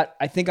then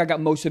I think I got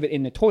most of it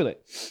in the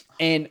toilet."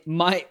 And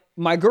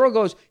my girl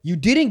goes, "You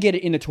didn't get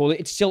it in the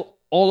toilet. It's still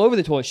all over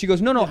the toilet." She goes,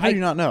 "No, how do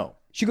you not know?"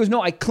 She goes,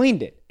 "No, I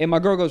cleaned it." And my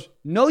girl goes,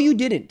 "No, you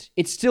didn't.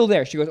 It's still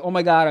there." She goes, "Oh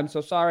my God, I'm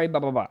so sorry, blah,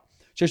 blah, blah."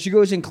 So she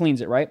goes and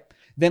cleans it, right?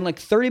 Then like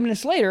 30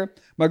 minutes later,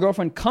 my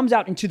girlfriend comes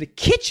out into the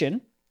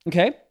kitchen,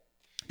 okay?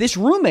 This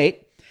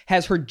roommate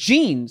has her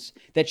jeans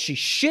that she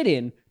shit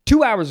in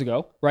 2 hours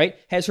ago, right?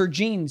 Has her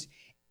jeans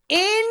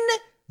in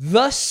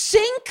the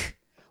sink,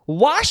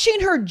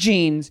 washing her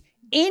jeans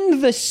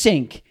in the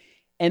sink.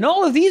 And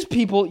all of these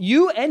people,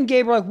 you and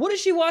Gabe, are like, "What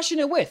is she washing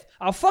it with?"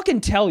 I'll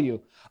fucking tell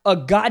you. A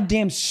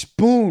goddamn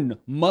spoon,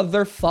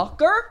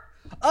 motherfucker.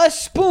 A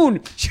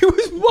spoon. She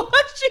was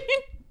washing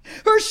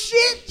her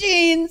shit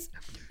jeans,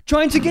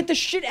 trying to get the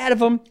shit out of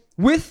them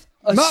with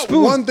a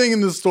spoon. Not one thing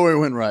in this story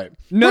went right.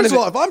 First of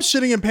all, if I'm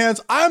shitting in pants,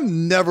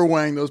 I'm never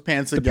wearing those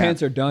pants again. The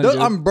pants are done, dude.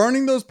 I'm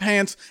burning those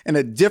pants in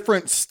a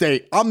different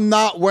state. I'm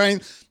not wearing...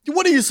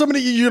 What are you,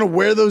 you're going to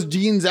wear those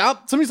jeans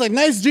out? Somebody's like,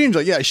 "Nice jeans."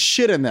 Like, yeah, I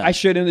shit in them. I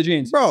shit in the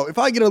jeans. Bro, if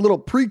I get a little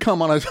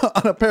pre-cum on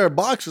a pair of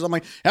boxers, I'm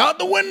like, out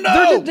the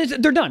window.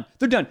 They're done.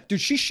 They're done. Dude,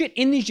 she shit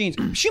in these jeans.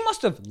 She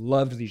must have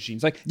loved these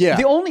jeans. Like, yeah.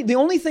 The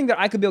only thing that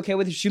I could be okay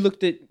with is she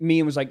looked at me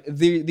and was like,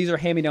 "These are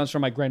hand-me-downs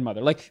from my grandmother."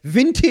 Like,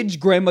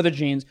 vintage grandmother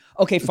jeans.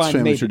 Okay, fine. It's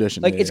family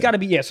tradition. Like, it's got to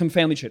be, some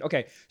family shit. Okay.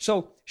 Okay,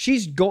 so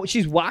she's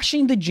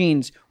washing the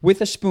jeans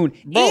with a spoon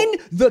in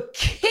the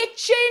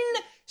kitchen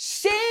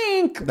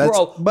sink,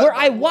 bro. Where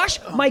I wash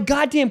my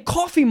goddamn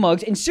coffee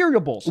mugs and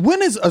cereal bowls.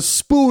 When has a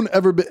spoon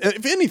ever been?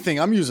 If anything,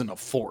 I'm using a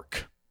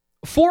fork.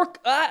 Fork?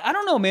 I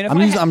don't know, man.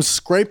 I'm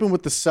scraping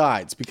with the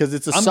sides because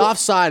it's a soft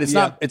side.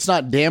 It's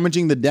not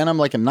damaging the denim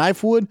like a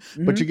knife would,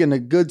 but you're getting a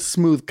good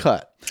smooth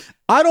cut.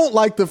 I don't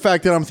like the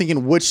fact that I'm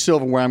thinking which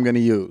silverware I'm going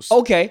to use.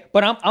 Okay,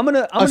 but I'm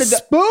gonna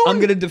spoon? I'm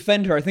gonna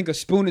defend her. I think a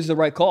spoon is the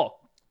right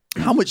call.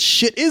 How much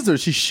shit is there?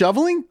 She's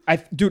shoveling?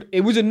 Dude,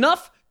 it was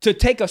enough to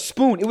take a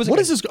spoon. It was. What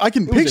is this? I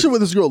can picture what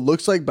this girl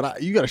looks like,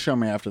 but you got to show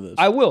me after this.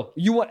 I will.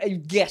 You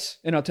want? Guess,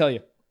 and I'll tell you.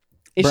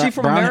 Is she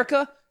from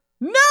America?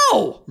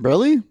 No.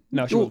 Really?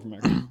 No, she wasn't from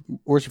America.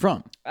 Where's she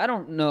from? I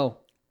don't know.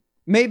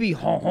 Maybe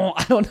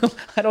I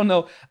don't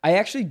know. I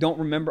actually don't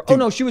remember. Oh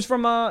no, she was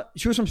from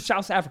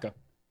South Africa.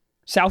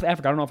 South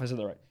Africa. I don't know if I said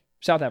that right.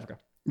 South Africa.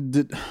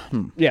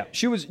 Yeah,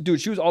 she was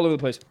all over the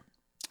place.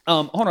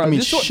 Hold on. I mean,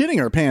 shitting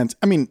her pants.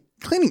 I mean,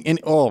 cleaning in.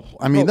 Oh,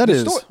 I mean,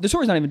 the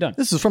story's not even done.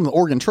 This is from the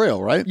Oregon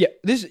Trail, right? Yeah.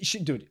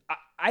 Dude.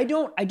 I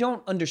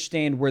don't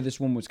understand where this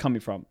woman was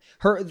coming from.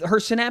 Her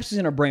synapses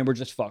in her brain were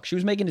just fucked. She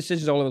was making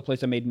decisions all over the place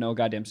that made no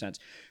goddamn sense.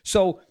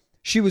 So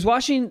she was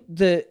washing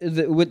the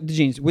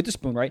jeans with the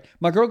spoon, right?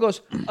 My girl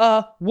goes,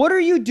 what are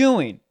you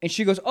doing? And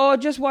she goes, oh,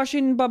 just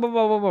washing blah, blah,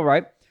 blah, blah, blah,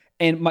 right?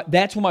 And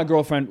that's when my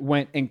girlfriend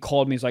went and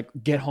called me. He's like,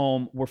 get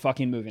home. We're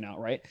fucking moving out,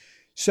 right?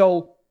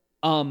 So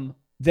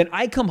then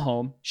I come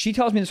home. She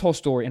tells me this whole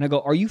story. And I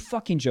go, are you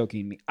fucking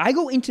joking me? I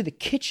go into the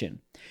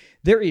kitchen.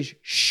 There is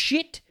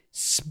shit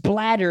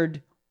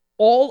splattered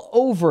all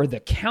over the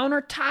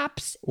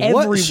countertops,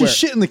 everywhere. She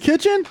shit in the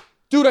kitchen?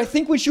 Dude, I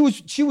think when she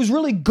was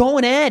really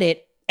going at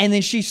it, and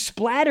then she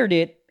splattered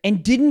it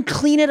and didn't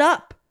clean it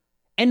up.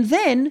 And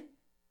then,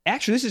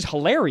 actually, this is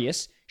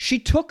hilarious. She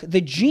took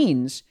the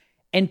jeans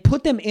and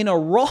put them in a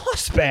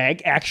Ross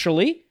bag,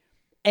 actually,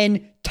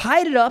 and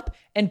tied it up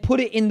and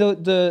put it in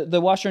the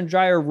washer and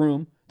dryer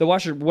room. The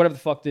washer, whatever the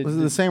fuck. Was it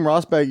the same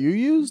Ross bag you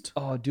used?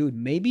 Oh, dude,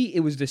 maybe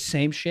it was the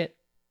same shit.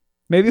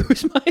 Maybe it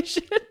was my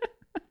shit.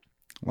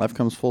 Life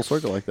comes full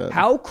circle like that.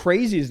 How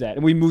crazy is that?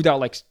 And we moved out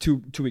like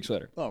two weeks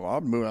later. Oh, well,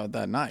 I'll move out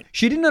that night.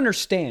 She didn't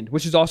understand,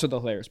 which is also the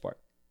hilarious part.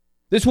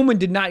 This woman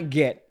did not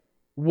get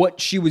what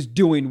she was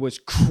doing was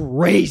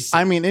crazy.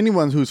 I mean,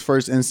 anyone whose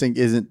first instinct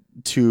isn't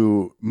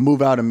to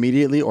move out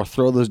immediately or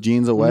throw those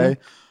jeans away,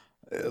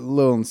 a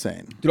little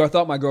insane. Dude, I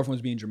thought my girlfriend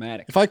was being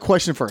dramatic. If I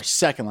question for a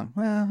second, like,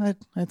 well,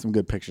 I had some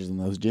good pictures in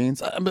those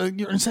jeans. But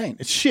you're insane.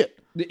 It's shit.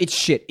 It's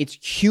shit. It's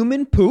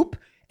human poop.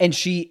 And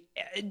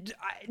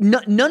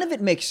none of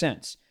it makes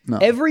sense. No.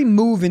 Every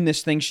move in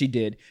this thing she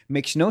did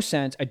makes no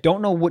sense. I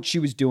don't know what she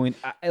was doing.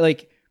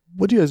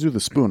 What do you guys do with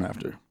the spoon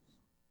after?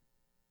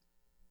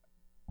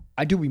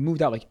 We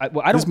moved out.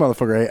 This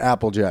motherfucker ate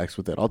Apple Jacks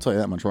with it. I'll tell you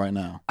that much right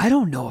now. I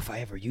don't know if I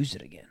ever used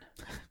it again.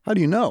 How do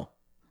you know?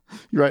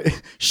 You're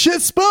right.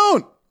 Shit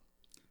spoon.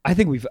 I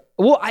think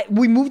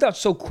we moved out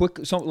so quick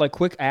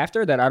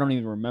after that I don't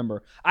even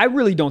remember. I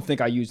really don't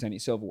think I used any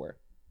silverware.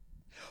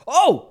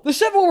 Oh, the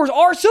silverware was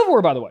our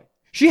silverware, by the way.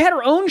 She had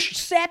her own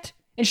set,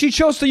 and she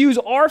chose to use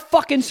our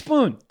fucking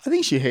spoon. I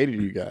think she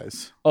hated you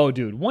guys. Oh,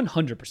 dude,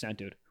 100%,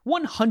 dude.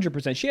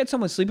 100%. She had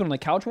someone sleeping on the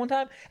couch one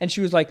time, and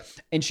she was like,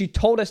 and she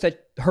told us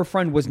that her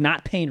friend was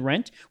not paying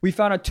rent. We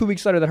found out 2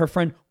 weeks later that her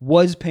friend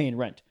was paying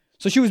rent.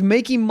 So she was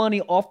making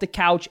money off the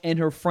couch and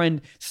her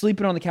friend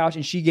sleeping on the couch,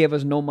 and she gave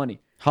us no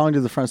money. How long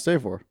did the friend stay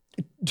for?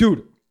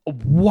 Dude, a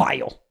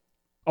while.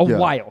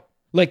 While.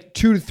 Like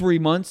 2 to 3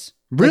 months.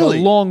 Really? Like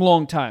a long,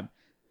 long time.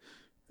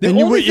 And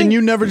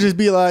you never just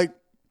be like,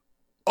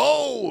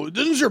 oh,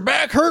 doesn't your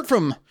back hurt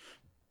from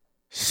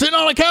sitting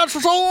on a couch for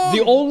so long?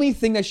 The only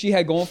thing that she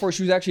had going for her,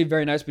 she was actually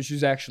very nice, but she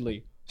was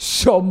actually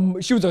she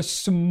was a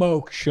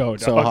smoke show. Dog.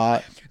 So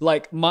hot.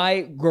 Like,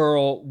 my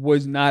girl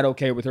was not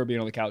okay with her being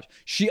on the couch.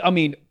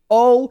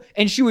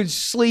 And she would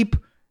sleep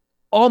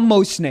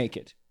almost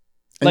naked.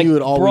 And like, you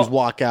would always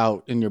walk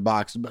out in your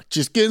box and be like,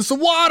 just getting some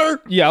water.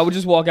 Yeah, I would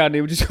just walk out and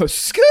it would just go,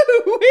 squeak.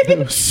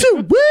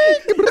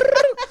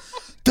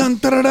 Dun,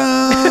 dun,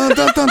 dun,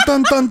 dun, dun,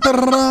 dun, dun, dun,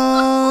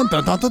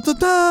 dun, dun, dun,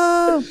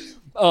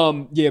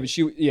 dun. Yeah, but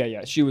she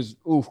was,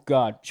 oh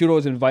God. She would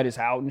always invite us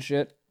out and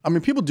shit. I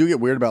mean, people do get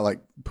weird about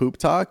like poop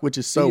talk, which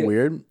is so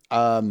weird.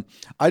 I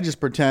just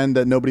pretend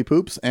that nobody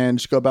poops and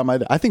just go about my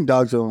day. I think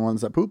dogs are the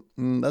ones that poop.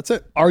 That's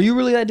it. Are you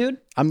really that dude?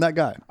 I'm that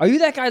guy. Are you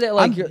that guy that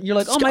like you're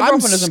like, oh, my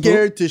girlfriend doesn't poop? I'm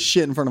scared to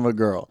shit in front of a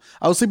girl.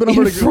 I was sleeping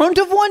over in front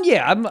of one.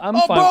 Yeah, I'm fine.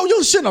 Oh, bro,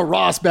 you'll shit in a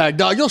Ross bag,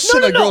 dog. You'll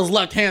shit in a girl's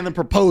left hand and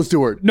propose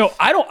to her. No,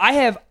 I don't. I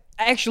have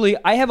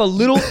a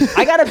little.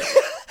 I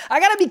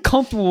gotta be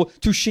comfortable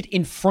to shit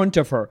in front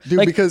of her,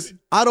 dude, because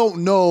I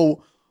don't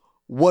know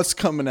what's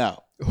coming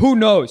out. Who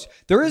knows?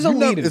 There is a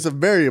lead-in. It's a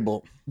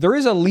variable. There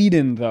is a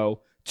lead-in,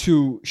 though,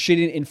 to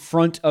shitting in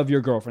front of your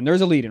girlfriend.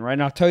 There's a lead-in, right?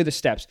 And I'll tell you the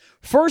steps.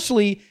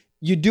 Firstly,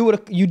 you do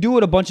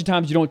it a bunch of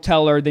times. You don't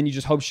tell her. Then you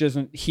just hope she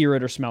doesn't hear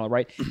it or smell it,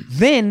 right?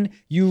 then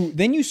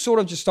you sort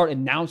of just start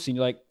announcing.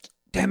 You're like,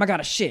 damn, I got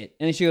to shit.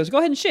 And then she goes, go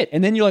ahead and shit.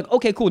 And then you're like,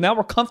 okay, cool. Now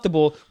we're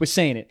comfortable with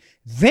saying it.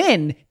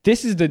 Then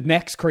this is the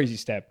next crazy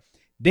step.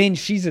 Then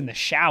she's in the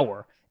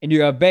shower. And you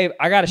go, babe,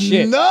 I got to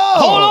shit. No.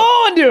 Hold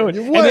on,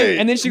 dude. Wait.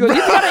 And then she goes, if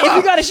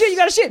you got to shit, you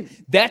got to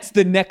shit. That's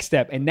the next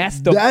step. And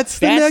that's the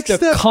next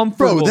step.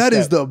 Comfortable Bro, that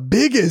step. is the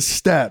biggest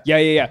step.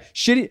 Yeah.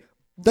 Shitty.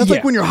 That's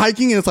like when you're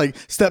hiking and it's like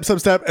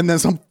step, and then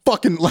some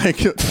fucking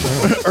like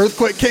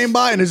earthquake came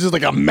by and it's just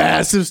like a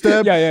massive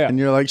step. Yeah. And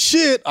you're like,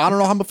 shit, I don't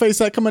know how I'm gonna face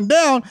that coming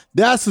down.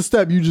 That's the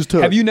step you just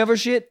took. Have you never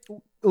shit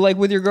like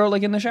with your girl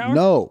like in the shower?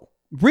 No.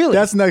 Really?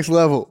 That's next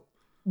level.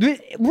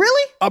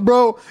 Really?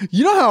 Bro,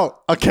 you know how,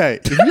 okay.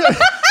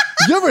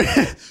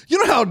 You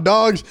know how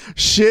dogs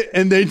shit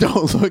and they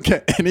don't look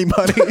at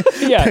anybody?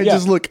 They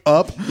just look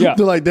up. Yeah.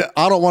 They're like,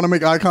 I don't want to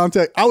make eye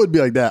contact. I would be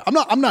like that.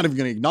 I'm not even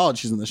gonna acknowledge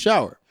she's in the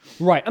shower.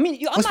 Right. I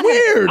mean, That's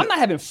weird. I'm not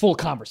having full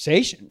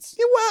conversations.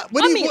 Yeah,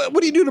 what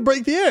do you do to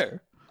break the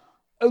air?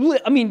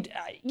 I mean,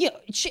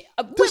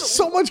 There's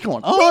so much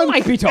going on. We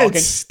might be talking.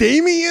 It's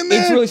steamy in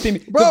there. It's really steamy.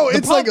 Bro,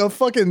 it's like a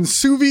fucking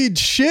sous vide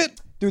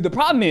shit. Dude, the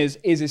problem is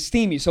it's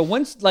steamy. So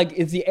once, like,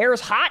 if the air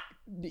is hot,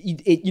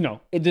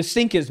 the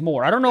sink is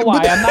more. I don't know why.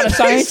 I'm not a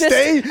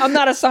scientist. I'm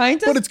not a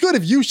scientist. But it's good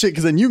if you shit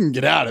because then you can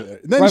get out of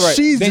there. Then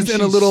she's just in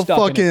a little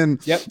fucking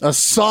a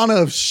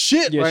sauna of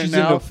shit right she's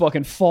now. in a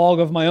fucking fog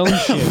of my own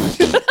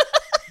shit.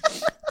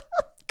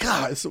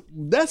 God, so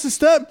that's a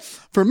step.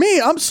 For me,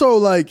 I'm so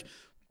like,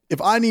 if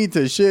I need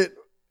to shit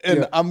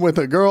and I'm with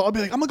a girl, I'll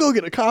be like, I'm going to go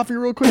get a coffee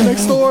real quick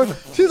next door.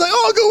 She's like,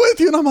 oh, I'll go with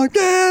you. And I'm like,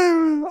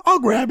 yeah, I'll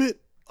grab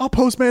it. I'll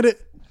Postmate it.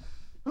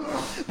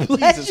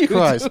 Bless Jesus you,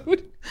 Christ.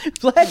 dude.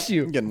 Bless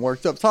you. I'm getting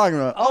worked up talking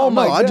about it. Oh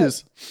my God.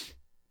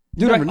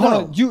 Dude, hold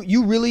on.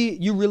 You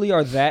really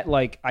are that,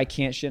 like, I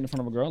can't shit in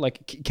front of a girl?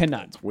 Like,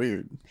 cannot. It's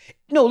weird.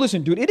 No,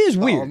 listen, dude, it is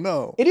weird. Oh,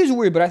 no. It is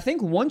weird, but I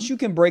think once you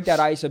can break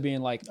that ice of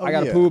being like, I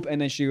gotta poop, and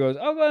then she goes,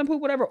 oh, go ahead and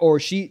poop, whatever, or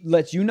she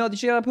lets you know that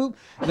she gotta poop,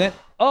 then,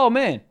 oh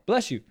man,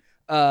 bless you.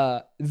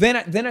 Then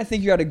I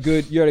think you're at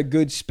a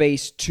good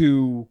space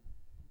to,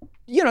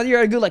 you're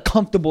at a good, like,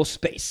 comfortable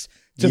space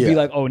to be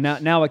like, oh,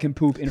 now I can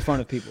poop in front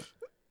of people.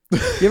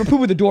 You ever poop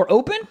with the door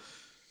open?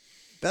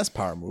 That's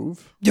power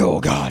move. Oh,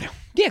 God.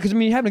 Yeah, because, I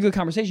mean, you're having a good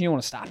conversation. You don't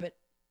want to stop it.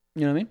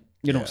 You know what I mean?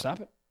 You don't want to stop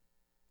it.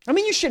 I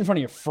mean, you shit in front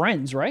of your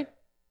friends, right?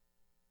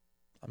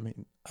 I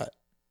mean,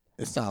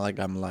 it's not like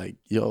I'm like,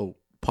 yo,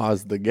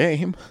 pause the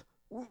game.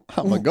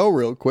 I'm going to go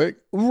real quick.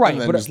 Right.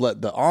 And then just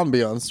let the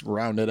ambiance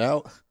round it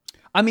out.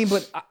 I mean,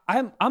 but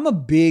I'm a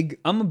big,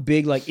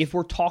 like, if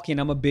we're talking,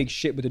 I'm a big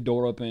shit with the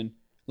door open.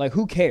 Like,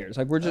 who cares?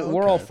 Like,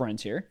 we're all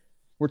friends here.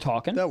 We're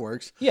talking. That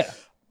works. Yeah.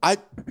 I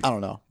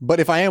don't know. But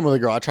if I am with a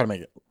girl, I try to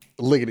make it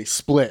lickety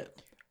split.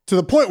 To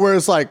the point where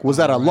it's like, was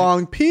that a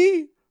long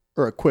pee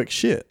or a quick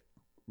shit?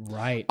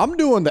 Right. I'm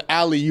doing the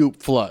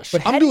alley-oop flush.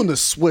 I'm doing the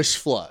swish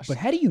flush. But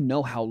how do you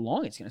know how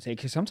long it's going to take?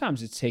 Because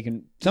sometimes it's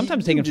taking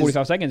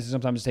 45 seconds, and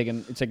sometimes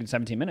it's taking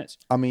 17 minutes.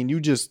 I mean, you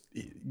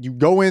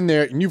go in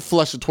there and you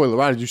flush the toilet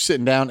right as you're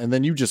sitting down, and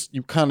then you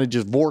kind of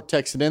just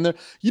vortex it in there.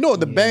 You know, at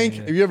the bank,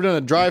 have you ever done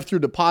a drive-through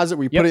deposit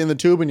where you put it in the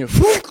tube and you?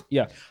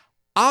 Yeah.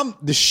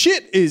 The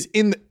shit is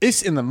in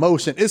the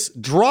motion. It's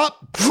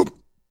drop.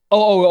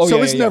 Oh,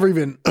 so it's never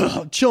even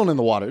chilling in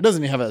the water. It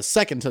doesn't even have a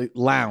second to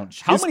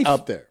lounge. It's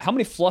up there. How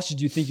many flushes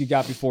do you think you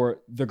got before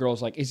the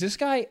girl's like, is this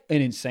guy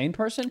an insane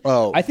person?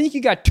 Oh. I think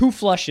you got 2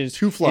 flushes.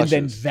 And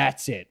then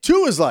that's it.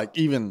 2 is like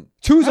even.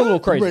 2's a little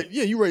crazy.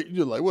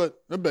 You're like, what?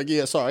 I'm like,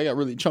 yeah, sorry, I got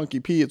really chunky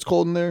pee. It's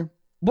cold in there.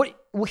 Well,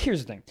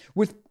 here's the thing.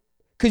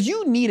 Because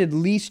you need at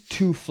least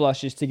 2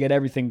 flushes to get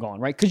everything going,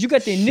 right? Because you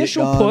got the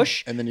initial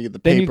push. And then you get the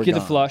paper Then you get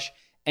the flush.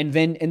 And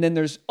then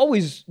there's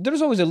always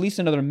at least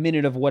another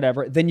minute of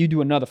whatever. Then you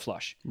do another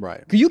flush, right?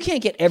 Because you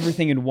can't get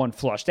everything in one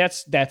flush.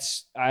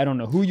 That's I don't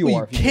know who you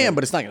are. You can,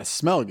 but it's not gonna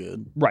smell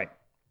good, right?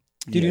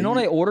 Dude, you know what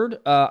I ordered?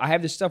 I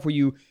have this stuff where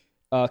you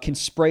can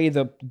spray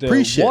the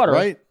pre-shit, water,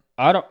 right?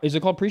 Is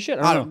it called pre-shit?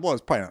 I don't know. Well,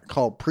 it's probably not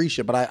called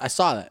pre-shit, but I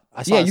saw that.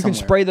 You can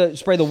spray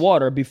the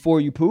water before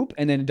you poop,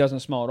 and then it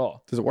doesn't smell at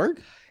all. Does it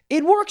work?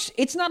 It works.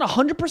 It's not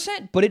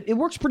 100%, but it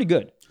works pretty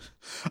good.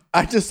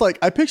 I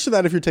picture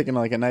that if you're taking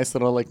like a nice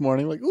little like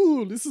morning, like,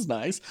 ooh, this is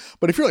nice.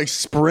 But if you're like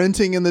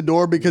sprinting in the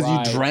door because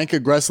you drank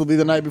aggressively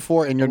the night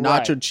before and your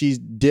nacho cheese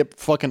dip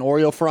fucking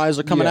Oreo fries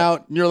are coming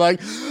out, and you're like,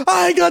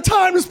 I ain't got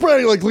time to spray.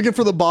 You're like looking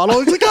for the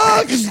bottle. It's like,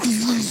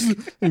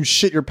 and you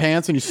shit your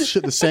pants and you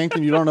shit the sink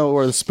and you don't know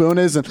where the spoon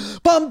is. And that's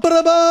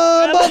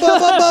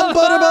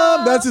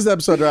this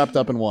episode wrapped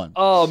up in one.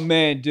 Oh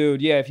man, dude.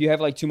 Yeah, if you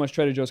have like too much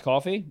Trader Joe's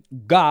coffee,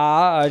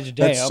 gosh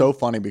damn. That's so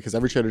funny because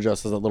every Trader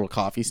Joe's has a little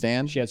coffee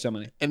stand. She had so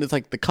many. And it's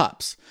like the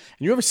cups.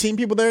 And you ever seen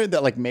people there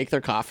that like make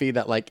their coffee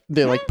that like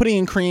they're like putting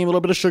in cream, a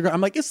little bit of sugar.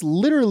 I'm like, it's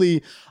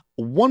literally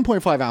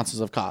 1.5 ounces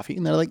of coffee.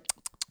 And they're like,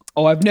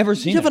 oh, I've never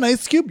seen it. You have an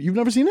ice cube? You've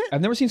never seen it?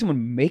 I've never seen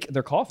someone make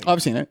their coffee. Oh,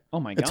 I've seen it. Oh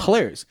my God. It's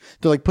hilarious.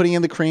 They're like putting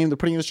in the cream, they're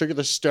putting in the sugar,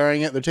 they're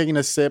stirring it, they're taking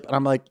a sip. And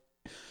I'm like,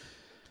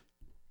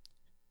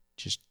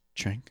 just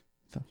drink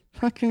the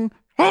fucking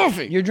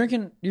coffee. You're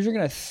drinking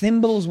a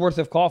thimble's worth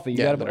of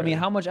coffee. I mean,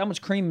 how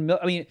much cream and milk?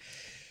 I mean,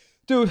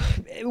 dude,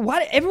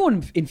 why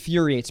everyone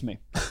infuriates me.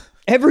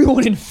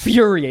 Everyone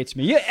infuriates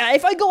me. Yeah,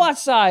 if I go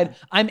outside,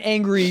 I'm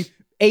angry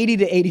 80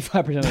 to 85%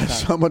 of the time.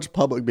 So much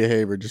public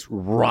behavior just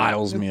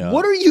riles me up.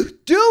 What are you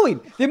doing?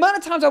 The amount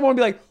of times I want to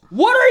be like,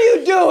 what are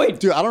you doing?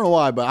 Dude, I don't know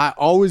why, but I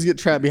always get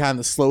trapped behind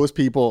the slowest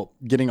people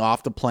getting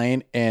off the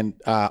plane and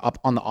up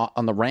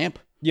on the ramp.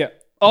 Yeah.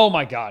 Oh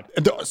my God.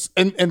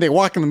 And they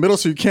walk in the middle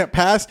so you can't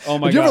pass. Oh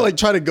my God. You ever God.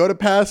 try to go to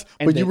pass,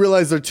 but you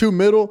realize they're too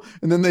middle,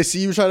 and then they see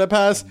you try to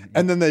pass,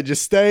 and then they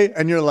just stay,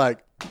 and you're like,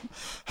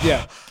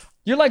 yeah.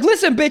 You're like,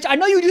 listen, bitch, I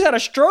know you just had a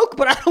stroke,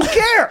 but I don't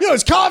care. Yo,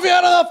 is coffee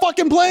out of that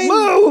fucking plane?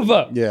 Move.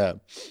 Yeah.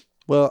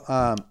 Well,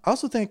 I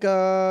also think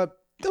there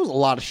was a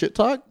lot of shit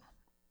talk.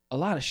 A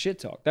lot of shit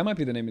talk. That might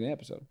be the name of the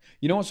episode.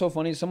 You know what's so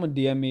funny? Someone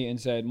DM'd me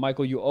and said,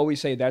 Michael, you always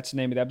say that's the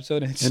name of the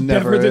episode, and it's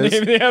never the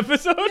name of the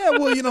episode. Yeah,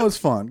 well, it's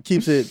fun.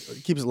 Keeps it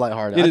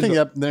lighthearted. I think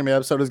the name of the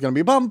episode is going to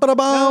be bum ba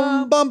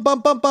bum bum bum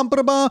bum bum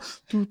ba bum. I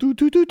think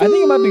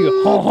it might be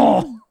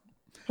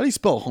How do you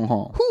spell hong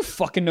hong? Who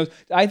fucking knows?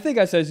 I think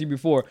I said this to you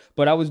before,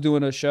 but I was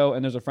doing a show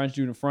and there's a French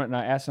dude in front and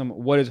I asked him,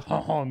 what does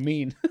hong hong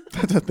mean?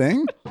 That's a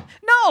thing?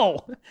 No,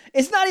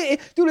 it's not.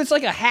 Dude, it's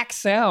like a hack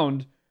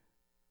sound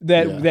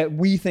that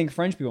we think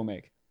French people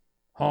make.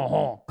 Hong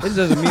hong. It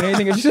doesn't mean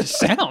anything. It's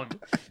just a sound.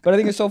 But I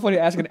think it's so funny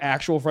to ask an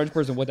actual French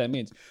person what that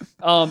means.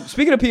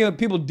 Speaking of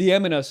people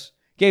DMing us,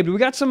 Gabe, we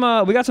got some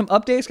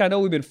updates. I know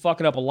we've been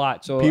fucking up a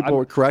lot. So people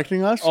are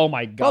correcting us? Oh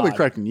my God. Probably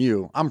correcting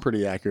you. I'm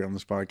pretty accurate on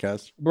this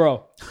podcast.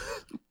 Bro.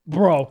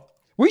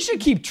 We should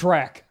keep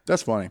track.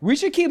 That's funny. We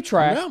should keep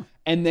track. Yeah.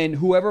 And then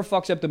whoever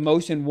fucks up the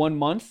most in 1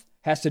 month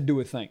has to do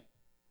a thing.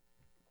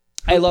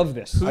 I love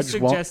this. Who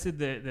suggested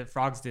that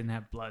frogs didn't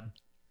have blood?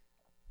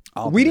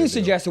 We didn't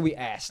suggest it. We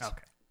asked.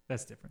 Okay.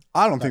 That's different.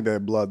 I don't think they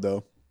have blood,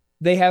 though.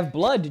 They have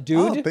blood, dude.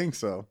 I don't think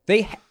so.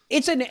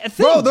 It's a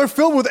thing. Bro, they're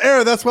filled with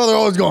air. That's why they're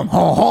always going,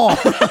 ha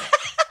ha.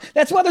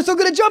 That's why they're so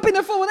good at jumping.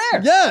 They're full with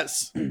air.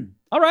 Yes.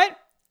 All right.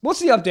 What's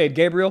the update,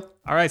 Gabriel?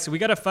 All right, so we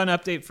got a fun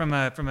update from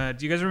a.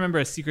 Do you guys remember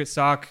a Secret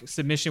Sock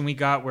submission we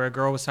got where a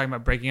girl was talking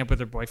about breaking up with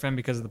her boyfriend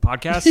because of the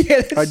podcast?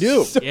 Yeah, I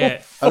do.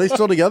 Yeah. Are they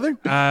still together?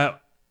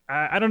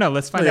 I don't know.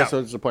 Let's find out. So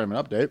it's an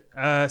appointment update.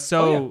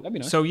 That'd be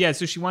nice.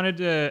 So she wanted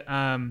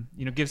to,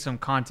 give some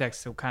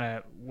context to kind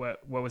of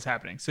what was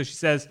happening. So she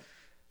says,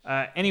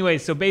 anyway,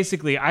 so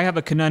basically, I have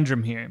a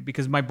conundrum here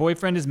because my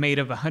boyfriend is made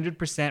of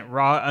 100%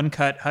 raw,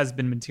 uncut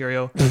husband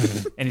material,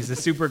 and he's a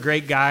super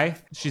great guy.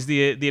 She's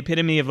the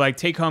epitome of like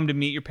take home to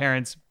meet your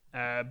parents,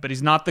 but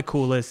he's not the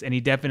coolest, and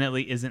he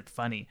definitely isn't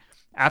funny.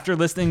 After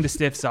listening to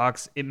Stiff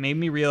Socks, it made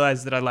me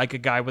realize that I like a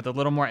guy with a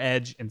little more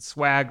edge and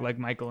swag like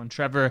Michael and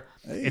Trevor.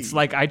 Hey. It's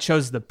like I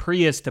chose the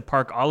Prius to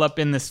park all up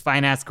in this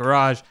fine-ass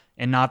garage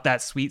and not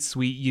that sweet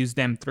used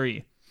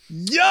M3.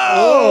 Yo!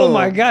 Oh,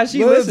 my gosh.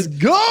 Let's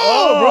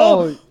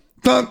go,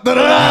 bro.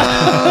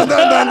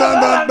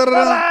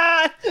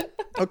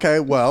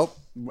 Okay, well,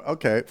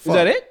 okay. Is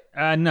that it?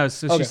 No,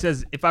 so she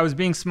says, if I was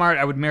being smart,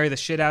 I would marry the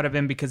shit out of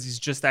him because he's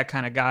just that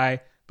kind of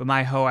guy. But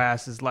my hoe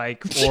ass is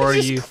like,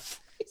 she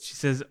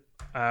says,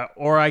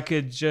 or I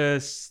could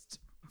just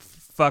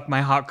fuck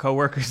my hot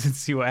coworkers and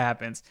see what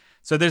happens.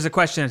 So there's a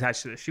question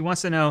attached to this. She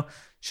wants to know,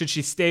 should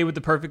she stay with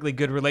the perfectly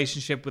good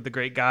relationship with the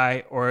great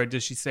guy, or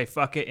does she say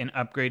fuck it and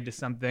upgrade to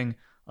something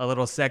a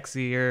little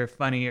sexier,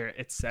 funnier,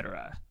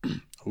 etc.?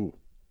 Ooh.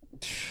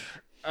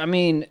 I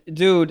mean,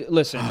 dude,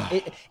 listen.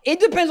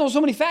 It depends on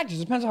so many factors.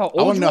 It depends on how old you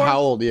are. I want to know how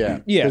old, yeah.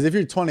 Yeah. Because if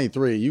you're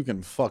 23, you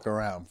can fuck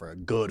around for a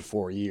good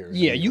 4 years.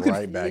 Yeah, you can.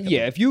 Right back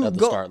if you at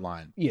the start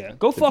line. Yeah,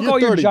 go fuck all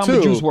your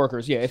Jamba Juice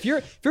workers. Yeah, if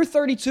you're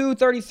 32,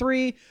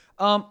 33,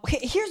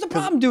 here's the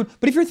problem, dude.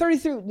 But if you're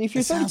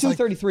 33,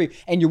 33,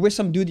 and you're with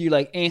some dude that you're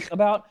like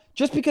about,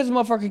 just because the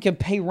motherfucker can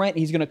pay rent,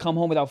 he's gonna come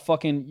home without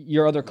fucking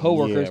your other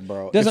coworkers. Yeah,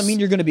 bro. Doesn't mean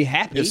you're gonna be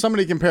happy. If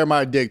somebody compared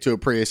my dick to a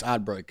Prius,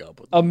 I'd break up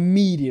with them.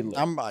 Immediately.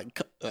 I'm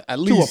like, at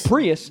least to a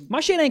Prius. My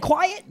shit ain't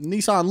quiet.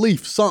 Nissan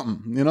Leaf,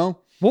 something, you know.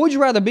 What would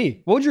you rather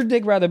be? What would your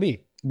dick rather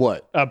be?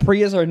 What? A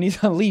Prius or a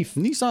Nissan Leaf?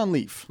 Nissan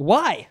Leaf.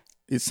 Why?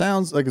 It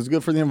sounds like it's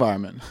good for the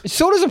environment.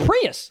 So does a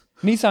Prius.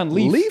 Nissan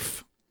Leaf.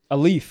 Leaf? A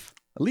Leaf.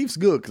 A Leaf's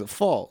good because it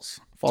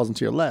falls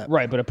into your lap.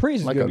 Right, but a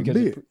Prius is like good a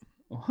because dick.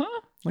 Huh?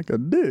 Like a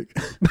dick.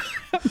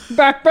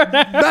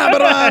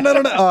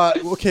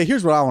 Okay,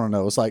 here's what I want to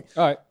know. It's like,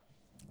 all right,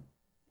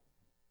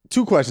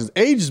 2 questions.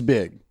 Age is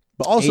big,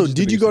 but also,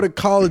 did you go to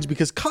college?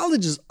 Because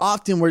college is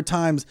often where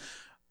times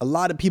a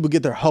lot of people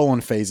get their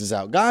hoeing phases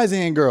out, guys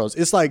and girls.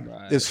 It's like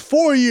it's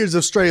 4 years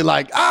of straight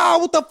like,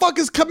 what the fuck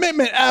is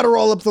commitment?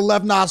 Adderall up the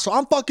left nostril.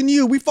 I'm fucking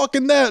you. We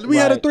fucking that. We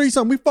had a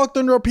threesome. We fucked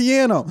under a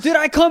piano. Did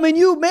I come in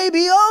you?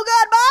 Maybe. Oh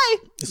God, bye.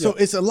 So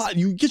it's a lot.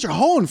 You get your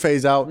hoeing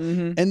phase out,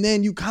 and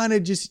then you kind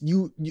of just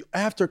you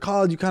after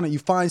college you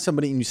find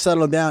somebody and you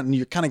settle down and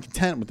you're kind of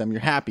content with them.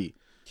 You're happy.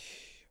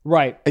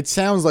 Right. It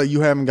sounds like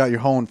you haven't got your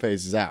hoeing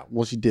phases out.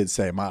 Well, she did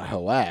say my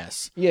hoe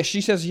ass. Yeah,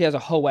 she says she has a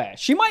hoe ass.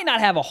 She might not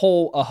have a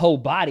hoe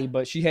body,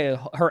 but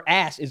her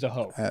ass is a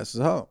hoe. Ass is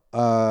a hoe.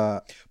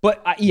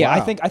 But wow. I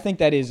think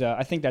that is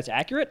I think that's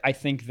accurate. I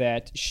think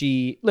that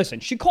she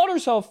called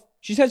herself.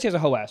 She says she has a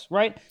hoe ass,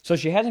 right? So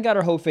she hasn't got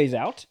her hoe phase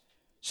out.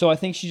 So I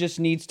think she just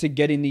needs to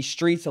get in these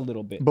streets a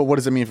little bit. But what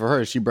does it mean for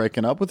her? Is she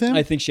breaking up with him?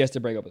 I think she has to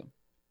break up with him.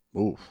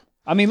 Oof.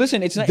 I mean,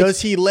 listen, it's not.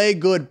 Does he lay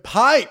good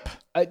pipe?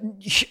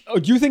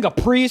 Do you think a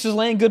Prius is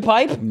laying good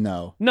pipe?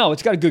 No. No,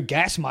 it's got a good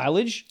gas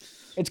mileage.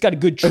 It's got a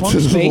good trunk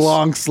it's space.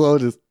 Long,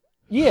 slow.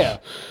 Yeah.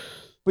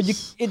 But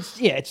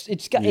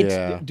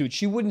dude,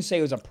 she wouldn't say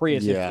it was a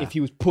Prius if he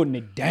was putting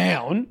it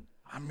down.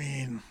 I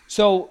mean,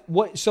 so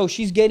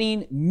she's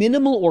getting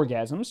minimal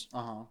orgasms.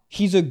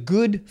 He's a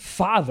good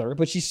father,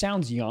 but she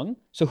sounds young.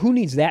 So who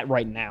needs that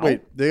right now?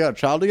 Wait, they got a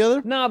child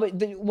together? No,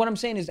 but what I'm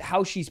saying is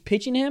how she's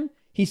pitching him.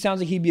 He sounds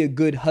like he'd be a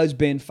good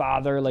husband,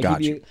 father. Like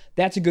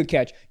that's a good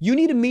catch. You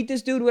need to meet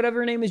this dude, whatever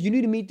her name is. You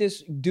need to meet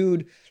this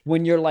dude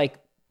when you're like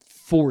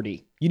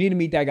 40. You need to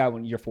meet that guy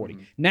when you're 40.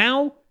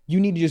 Now you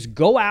need to just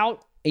go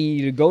out and you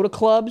need to go to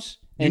clubs.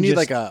 And you need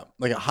like a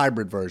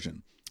hybrid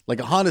version,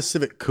 like a Honda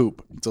Civic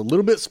Coupe. It's a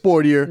little bit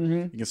sportier.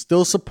 You can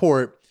still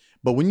support,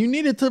 but when you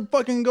need it to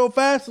fucking go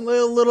fast and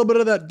a little bit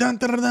of that dun,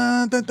 dun,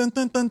 dun, dun, dun,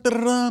 dun, dun, dun,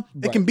 dun,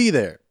 it can be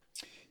there.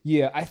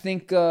 Yeah, I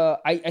think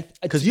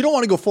because you don't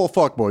want to go full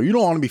fuckboy. You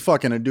don't want to be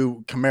fucking a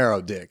dude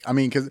Camaro dick. I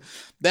mean, because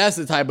that's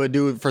the type of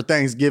dude for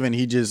Thanksgiving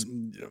he just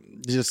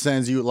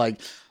sends you like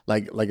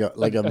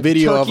a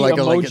video of like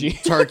a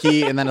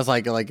turkey, and then it's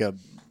like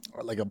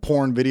a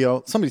porn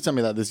video. Somebody sent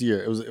me that this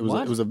year. It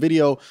was a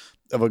video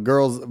of a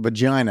girl's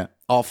vagina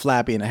all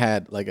flappy and it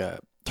had like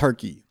a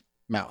turkey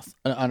mouth,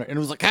 and it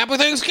was like Happy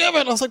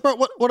Thanksgiving. I was like, bro,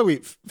 what are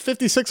we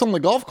 56 on the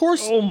golf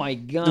course? Oh my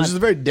god, this is a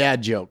very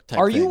dad joke type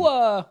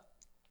thing.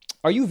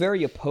 Are you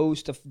very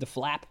opposed to the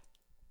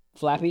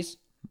flappies?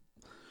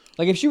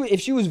 Like if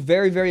she was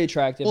very, very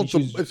attractive, well,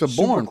 it's a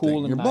born cool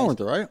thing. You're nice. born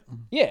with it, right?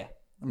 Yeah.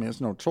 I mean, it's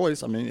no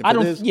choice. I mean, if I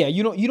don't. It is, yeah,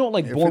 you don't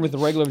like born with the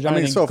regular vagina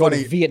and so go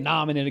funny. to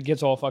Vietnam and then it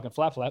gets all fucking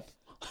flap.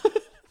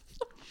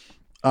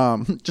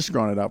 Just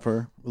growing it out for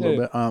her a little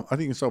bit. I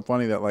think it's so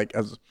funny that like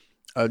as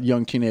a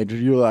young teenager,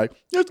 you're like,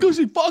 it's because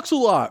he fucks a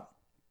lot.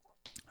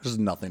 There's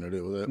nothing to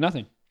do with it.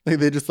 Nothing.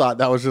 They just thought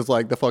that was just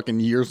like the fucking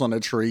years on a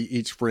tree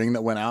each spring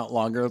that went out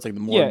longer. It's like the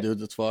more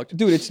dudes it's fucked.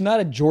 Dude, it's not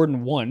a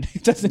Jordan 1.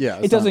 It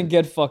doesn't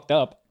get fucked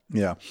up.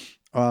 Yeah.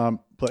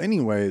 But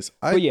anyways,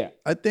 I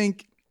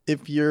think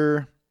if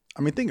you're,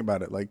 I mean, think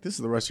about it. Like this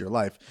is the rest of your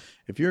life.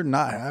 If you're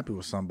not happy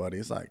with somebody,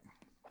 it's like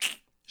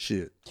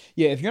shit.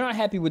 Yeah. If you're not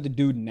happy with the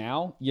dude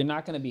now, you're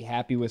not going to be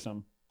happy with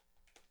him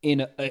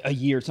in a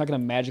year. It's not going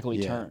to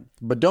magically turn.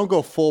 But don't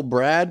go full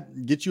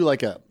Brad. Get you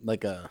like a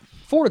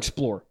Ford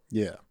Explorer.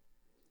 Yeah.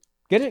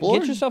 Get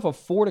yourself a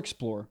Ford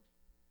Explorer.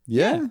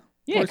 Yeah.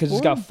 Yeah, because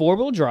it's got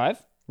 4-wheel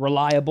drive,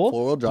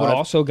 reliable, but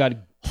also got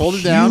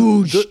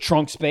huge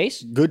trunk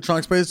space. Good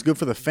trunk space, good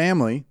for the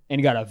family.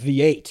 And you got a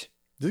V8.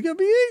 Does it got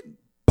V8?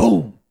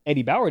 Boom.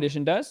 Eddie Bauer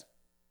edition does.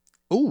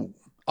 Ooh.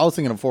 I was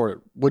thinking of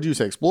Ford. What'd you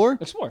say, Explorer?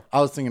 Explorer.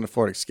 I was thinking of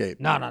Ford Escape.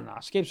 No.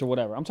 Escapes or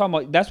whatever. I'm talking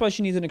about, that's why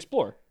she needs an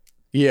Explorer.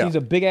 Yeah. She needs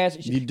a big ass.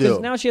 You do. Because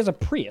now she has a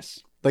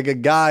Prius. Like a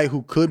guy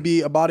who could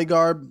be a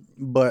bodyguard,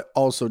 but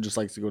also just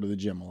likes to go to the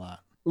gym a lot.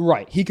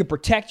 Right. He could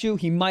protect you.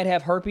 He might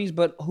have herpes,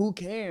 but who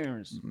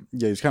cares?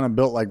 Yeah, he's kind of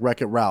built like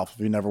Wreck-It Ralph if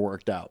he never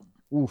worked out.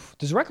 Oof.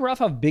 Does Wreck-It Ralph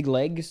have big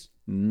legs?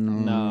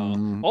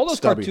 No. All those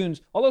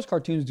cartoons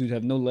dudes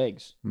have no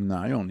legs.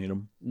 No, you don't need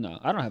them. No,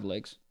 I don't have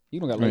legs.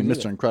 You don't got legs. I mean, Mr.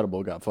 either.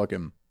 Incredible got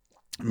fucking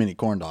mini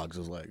corn dogs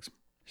as legs.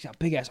 He's got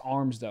big ass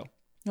arms though.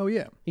 Oh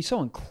yeah. He's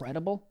so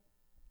incredible.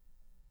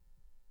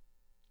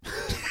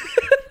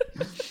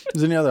 Is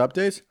there any other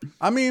updates?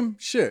 I mean,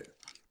 shit.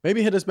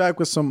 Maybe hit us back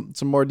with some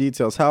more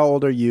details. How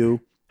old are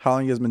you? How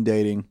long you guys been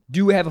dating?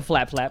 Do we have a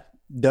flap?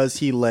 Does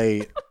he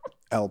lay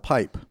L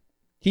pipe?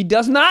 He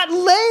does not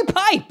lay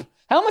pipe.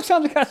 How much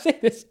time do I gotta say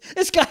this?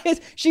 This guy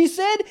is. She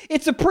said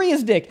it's a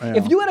Prius dick.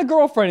 If you had a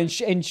girlfriend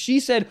and she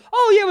said,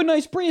 "Oh, you have a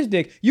nice Prius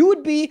dick," you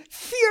would be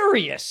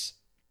furious.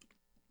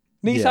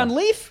 Nissan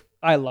Leaf.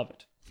 I love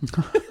it.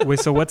 Wait,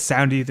 so what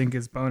sound do you think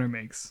his boner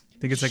makes? I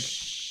think it's like.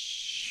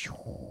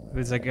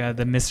 It's like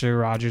the Mr.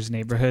 Rogers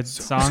Neighborhood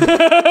song.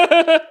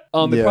 It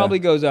probably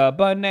goes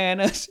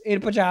bananas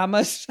in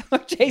pajamas.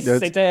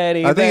 Jason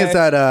Teddy. I think it's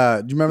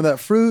that. Do you remember that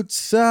fruit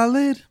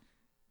salad?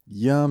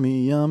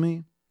 Yummy,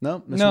 yummy. No.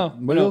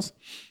 What else?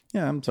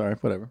 Yeah, I'm sorry.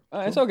 Whatever.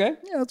 It's okay.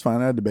 Yeah, that's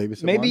fine. I had to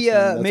babysit.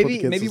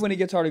 Maybe when he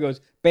gets hard, he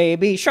goes,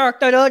 "Baby shark,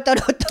 da da da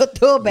da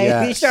da,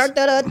 baby shark,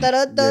 da da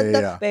da da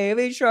da,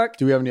 baby shark."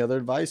 Do we have any other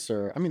advice?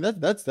 Or I mean,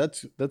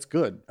 that's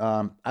good.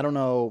 I don't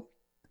know.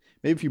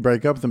 Maybe if you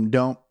break up with them,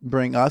 don't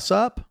bring us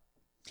up.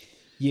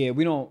 Yeah,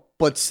 we don't.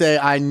 But say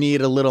I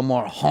need a little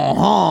more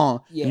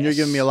yes. And you're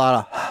giving me a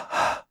lot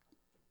of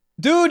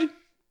dude.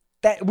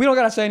 That we don't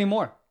gotta say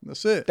anymore.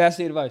 That's it. That's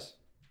the advice.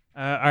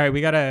 All right,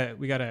 we got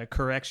a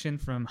correction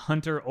from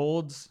Hunter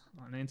Olds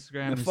on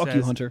Instagram. Fuck says,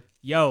 you, Hunter.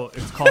 Yo,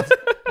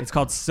 it's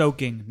called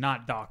soaking,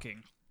 not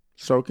docking.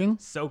 Soaking.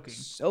 That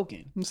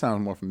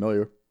sounds more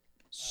familiar.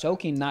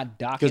 Soaking, not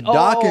docking. Because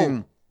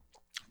docking,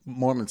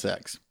 Mormon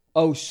sex.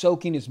 Oh,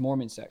 soaking is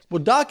Mormon sex.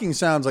 Well, docking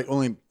sounds like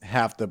only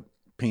half the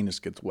penis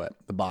gets wet,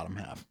 the bottom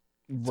half.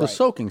 Right. So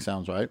soaking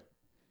sounds right.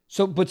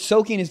 But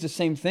soaking is the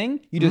same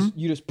thing. You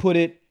just put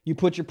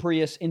your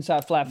Prius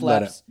inside flat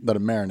flaps. Let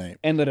it marinate.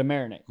 And let it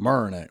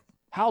marinate.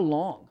 How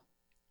long?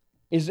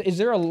 Is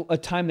there a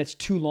time that's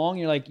too long?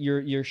 You're like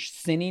you're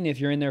sinning if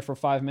you're in there for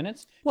 5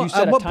 minutes. Well,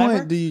 at what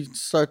point do you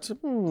start to?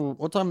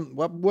 What time?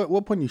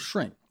 What point do you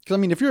shrink? Because I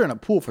mean, if you're in a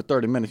pool for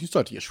 30 minutes, you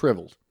start to get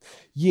shriveled.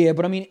 Yeah,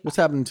 but I mean, what's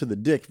happening to the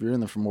dick if you're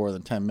in there for more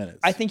than 10 minutes?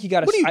 I think you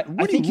got to.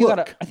 I think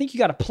you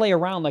got to play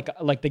around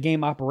like the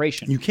game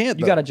Operation. You can't.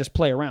 You got to just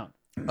play around.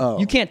 Oh.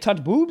 You can't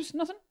touch boobs.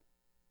 Nothing.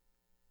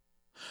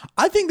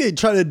 I think they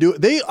try to do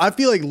it. I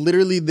feel like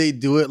literally they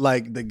do it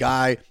like the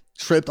guy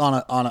tripped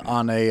on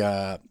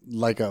a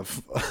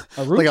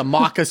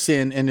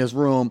moccasin in his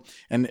room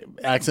and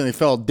accidentally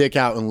fell dick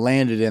out and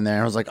landed in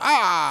there. I was like,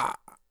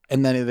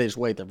 and then they just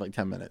wait there for like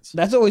 10 minutes.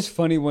 That's always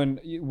funny when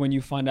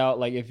you find out,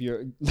 like, if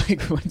you're like,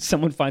 when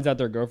someone finds out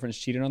their girlfriend's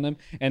cheating on them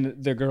and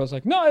their girl's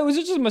like, no, it was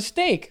just a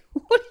mistake.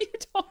 What are you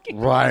talking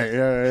about? Right,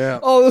 yeah.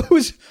 Oh, it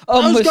was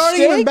a mistake? I was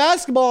guarding him in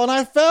basketball and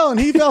I fell and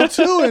he fell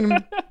too.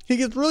 And he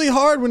gets really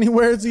hard when he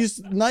wears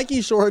these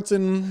Nike shorts.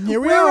 And here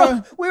we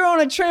are. We were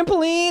on a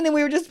trampoline and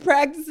we were just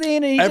practicing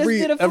and he just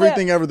did a flip.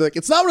 Everything ever.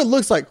 It's not what it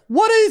looks like.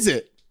 What is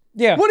it?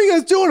 Yeah. What are you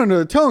guys doing under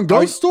there? Telling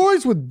ghost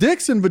stories with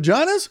dicks and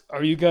vaginas?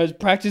 Are you guys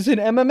practicing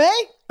MMA?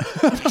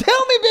 Tell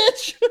me,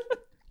 bitch.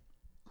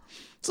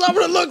 It's not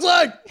what it looks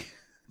like.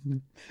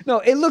 No,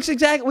 it looks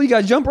exactly. What, you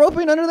guys jump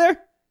roping under there?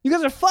 You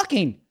guys are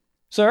fucking,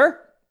 sir.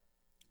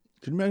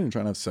 Could you imagine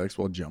trying to have sex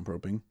while jump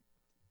roping?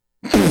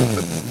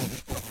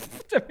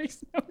 That makes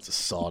no sense. It's a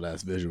solid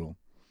ass visual.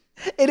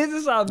 It is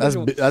a solid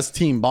visual. That's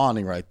team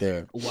bonding right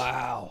there.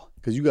 Wow.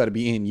 Because you got to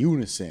be in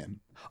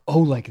unison. Oh,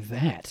 like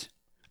that.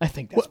 I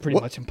think that's pretty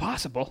much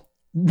impossible.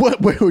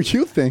 What were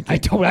you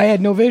thinking? I had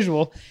no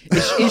visual.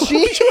 Is she?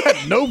 You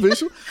had no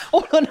visual?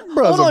 Hold on.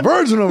 Bro, it's a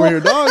virgin over here,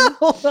 dog.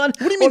 Hold on. What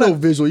do you mean no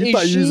visual? You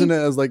thought using it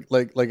as like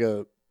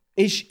a...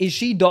 Is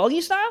she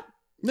doggy style?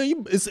 No,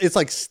 it's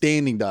like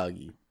standing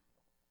doggy.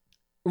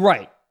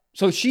 Right.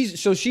 So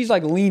she's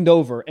like leaned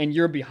over and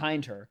you're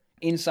behind her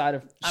inside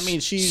of... I mean,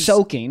 she's...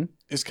 soaking.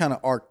 It's kind of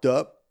arced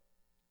up.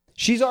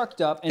 She's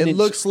arced up. And it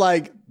looks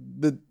like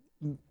the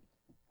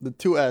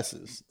two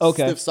S's.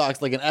 Okay. Stiff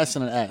socks, like an S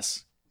and an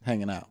S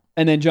hanging out.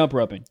 And then jump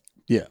roping.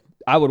 Yeah.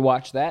 I would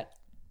watch that.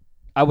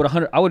 I would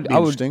pay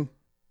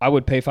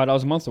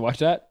 $5 a month to watch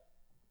that.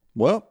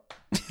 Well,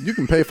 you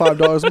can pay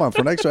 $5 a month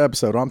for an extra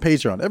episode on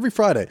Patreon every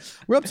Friday.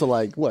 We're up to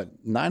like, what,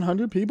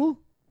 900 people?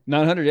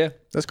 900, yeah.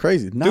 That's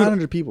crazy.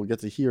 900 people get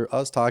to hear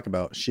us talk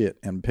about shit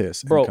and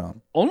piss and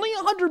cum. Only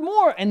 100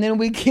 more and then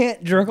we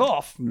can't jerk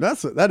off.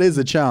 That is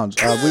a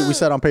challenge. We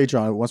said on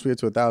Patreon, once we get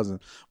to 1,000,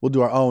 we'll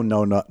do our own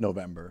No Nut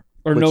November.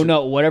 Or No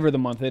Nut, whatever the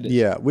month it is.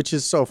 Yeah, which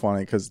is so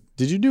funny because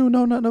did you do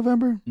No Nut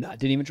November? No, I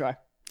didn't even try.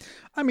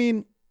 I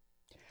mean,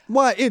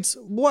 why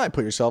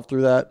put yourself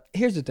through that?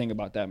 Here's the thing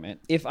about that, man.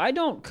 If I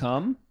don't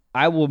come,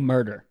 I will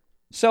murder.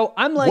 So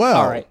I'm like,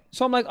 all right.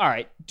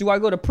 Do I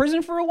go to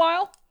prison for a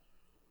while?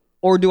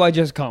 Or do I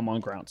just come on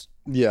grounds?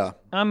 Yeah.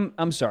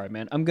 I'm sorry,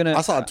 man.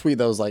 I saw a tweet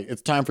that was like,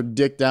 it's time for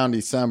Dick Down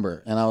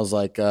December. And I was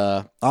like,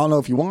 I don't know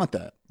if you want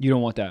that. You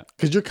don't want that.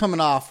 Because you're coming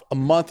off a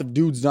month of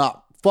dudes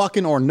not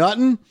fucking or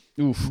nutting.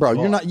 Oof, bro,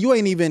 you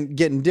ain't even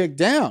getting dick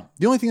down.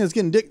 The only thing that's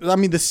getting dick, I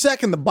mean, the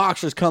second the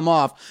boxers come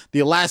off, the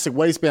elastic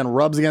waistband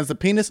rubs against the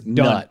penis,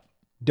 nut.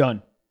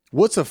 Done.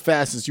 What's the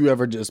fastest you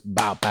ever just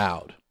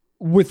bowed?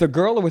 With a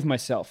girl or with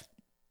myself?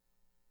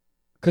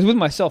 Because with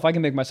myself, I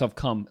can make myself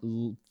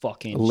come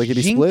fucking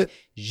lickety split.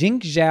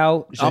 Jink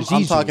zhao.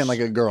 I'm talking like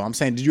a girl. I'm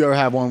saying, did you ever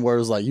have one where it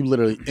was like you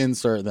literally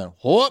insert then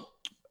whoop?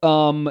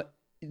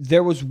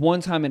 There was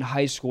one time in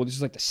high school. This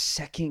is like the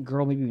second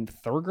girl, maybe even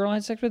third girl I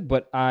had sex with.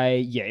 But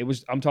I'm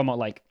talking about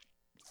like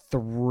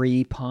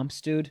 3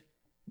 pumps, dude.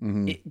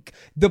 Mm-hmm.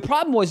 The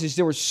problem was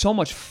there was so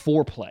much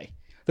foreplay.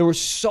 There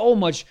was so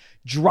much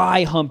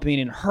dry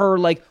humping and her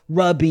like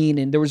rubbing,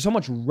 and there was so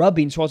much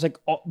rubbing. So I was like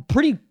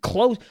pretty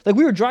close. Like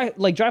we were dry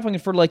humping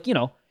for like, you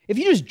know, if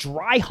you just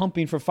dry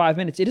humping for 5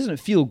 minutes, it doesn't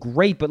feel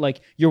great, but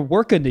like you're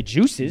working the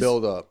juices.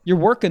 Build up. You're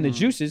working the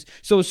juices.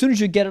 So as soon as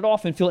you get it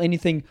off and feel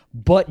anything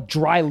but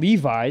dry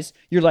Levi's,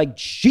 you're like,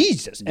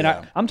 Jesus. And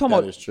I'm talking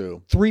about is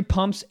true. 3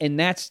 pumps, and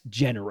that's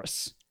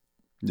generous.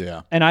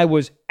 Yeah. And I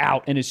was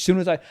out. And as soon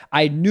as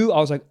I knew, I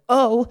was like,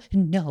 oh,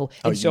 no.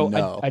 And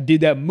I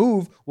did that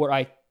move where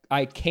I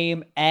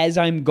came as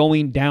I'm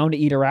going down to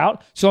eat her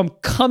out. So I'm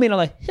coming on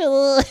like,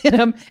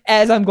 and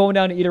as I'm going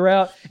down to eat her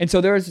out. And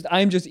so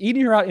I'm just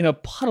eating her out in a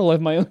puddle of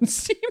my own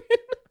semen.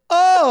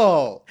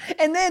 Oh.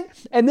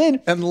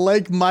 And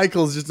Lake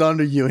Michael's just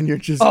under you and you're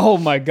just. Oh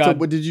my God. So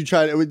what did you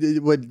try to,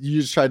 you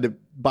just tried to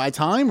buy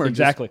time or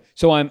exactly.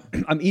 So I'm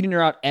eating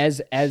her out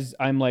as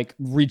I'm like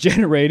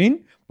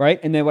regenerating. Right.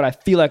 And then when I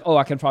feel like,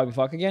 I can probably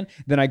fuck again,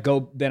 then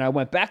I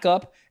went back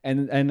up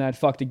and I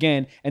fucked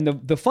again.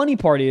 And the funny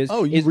part is,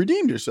 you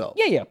redeemed yourself.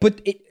 Yeah.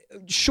 But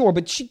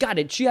but she got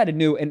it. She had it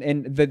new.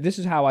 This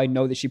is how I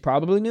know that she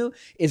probably knew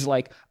is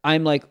like,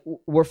 I'm like,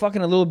 we're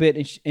fucking a little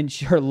bit and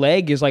her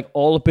leg is like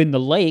all up in the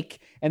lake.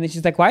 And then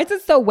she's like, why is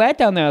it so wet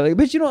down there? Like,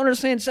 bitch, you don't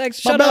understand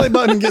sex. Shut My belly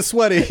button gets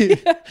sweaty.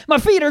 Yeah, my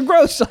feet are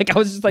gross. Like I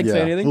was just like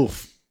saying anything.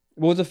 Oof.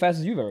 What was the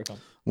fastest you've ever come?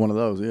 One of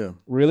those, yeah.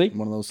 Really?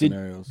 One of those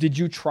scenarios. Did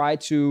you try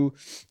to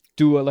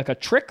do a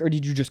trick, or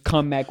did you just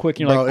come back quick?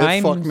 And you're like,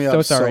 I'm fucked me so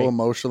up sorry. so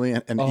emotionally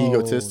and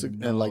egotistic,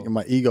 and like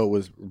my ego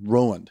was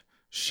ruined,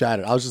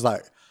 shattered. I was just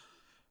like,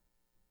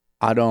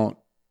 I don't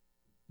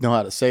know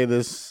how to say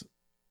this.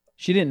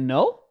 She didn't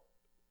know?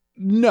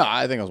 No,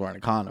 I think I was wearing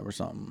a condom or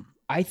something.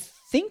 I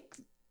think.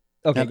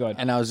 Okay, go ahead.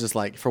 And I was just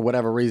like, for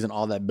whatever reason,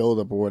 all that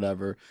buildup or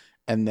whatever.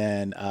 And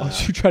then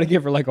so you try to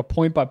give her like a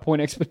point by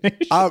point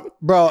explanation.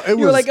 Bro, you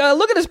were like,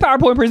 look at this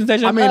PowerPoint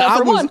presentation. I mean,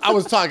 I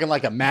was talking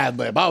like a Mad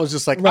Lib. I was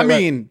just like,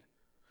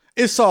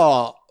 it's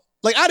all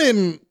like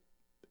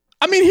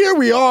here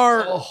we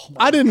are.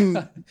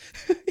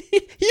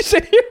 You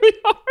said here we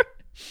are.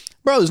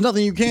 Bro, there's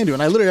nothing you can do.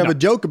 And I literally have a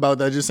joke about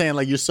that, just saying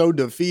like you're so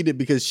defeated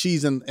because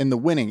she's in the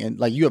winning, and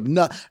like you have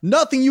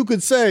nothing you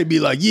could say. Be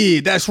like,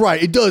 yeah, that's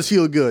right. It does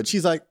feel good.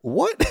 She's like,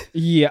 what?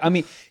 Yeah, I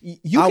mean,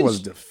 I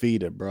was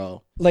defeated,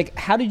 bro. Like,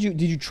 how did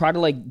you try to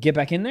like get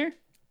back in there?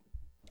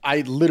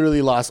 I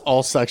literally lost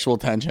all sexual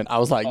tension. I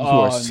was like, you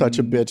are such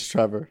a bitch,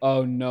 Trevor.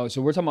 Oh no.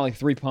 So we're talking about like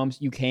 3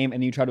 pumps. You came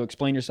and then you tried to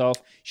explain yourself.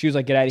 She was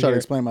like, get out of here. Try to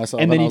explain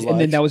myself. And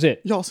then that was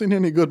it. Y'all seen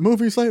any good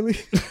movies lately?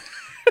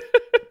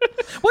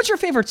 What's your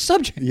favorite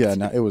subject? Yeah,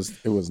 no, it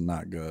was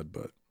not good,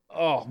 but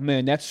oh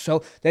man, that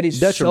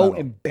is so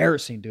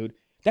embarrassing, dude.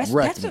 That's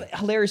a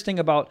hilarious thing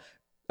about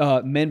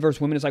men versus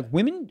women. Is like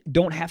women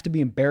don't have to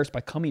be embarrassed by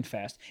coming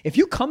fast. If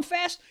you come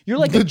fast, you're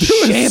like a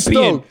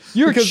champion.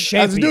 You're a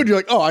champion. As a dude, you're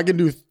like, I can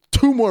do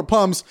 2 more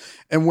pumps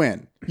and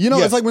win. You know,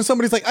 It's like when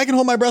somebody's like, I can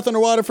hold my breath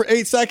underwater for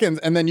 8 seconds,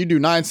 and then you do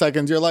 9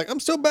 seconds. You're like, I'm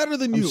still better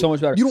than you. I'm so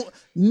much better. You don't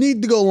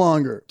need to go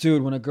longer,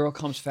 dude. When a girl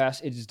comes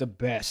fast, it is the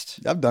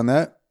best. I've done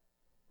that.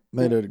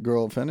 Made a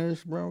girl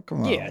finish, bro.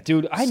 Come on. Yeah,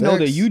 dude. I know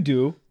that you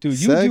do.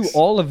 Dude, you do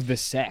all of the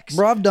sex.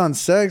 Bro, I've done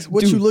sex.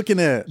 What you looking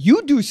at?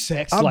 You do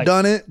sex. I've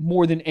done it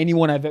more than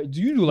anyone I've ever.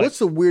 Do you do like? What's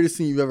the weirdest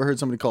thing you've ever heard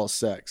somebody call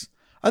sex?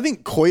 I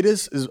think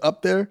coitus is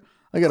up there.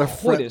 I got a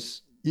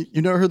coitus.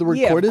 You never heard the word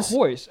coitus? Of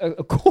course.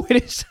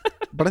 Coitus.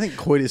 But I think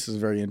coitus is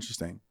very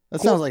interesting. That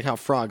sounds like how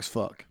frogs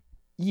fuck.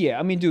 Yeah,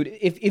 I mean, dude,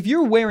 if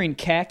you're wearing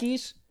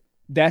khakis,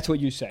 that's what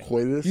you say.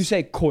 Coitus? You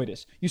say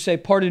coitus. You say,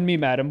 pardon me,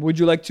 madam, would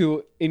you like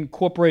to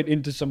incorporate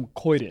into some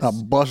coitus? I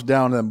bust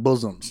down them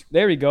bosoms.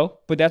 There you go.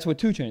 But that's what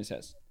 2 Chainz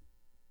says.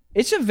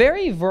 It's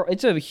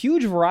a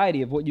huge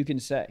variety of what you can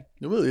say.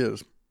 It really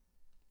is.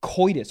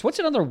 Coitus. What's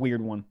another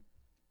weird one?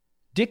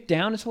 Dick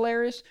down is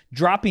hilarious.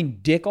 Dropping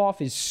dick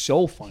off is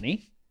so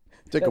funny.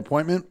 Dick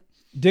appointment?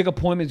 Dick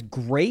appointment is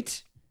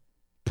great.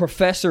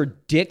 Professor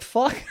Dick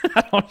fuck?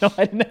 I don't know.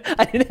 I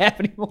didn't have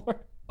any more.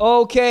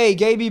 Okay,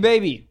 Gaby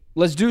baby.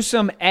 Let's do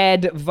some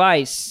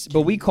advice,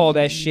 but we call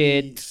that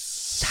shit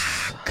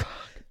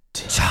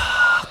talk.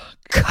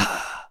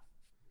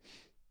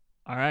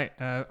 All right.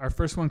 Our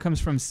first one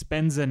comes from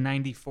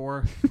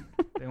Spenza94.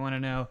 They want to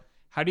know,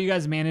 how do you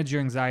guys manage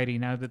your anxiety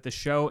now that the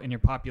show and your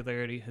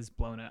popularity has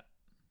blown up?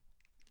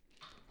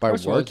 By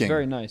working. All, it's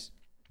very nice.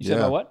 You said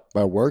by what?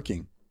 By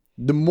working.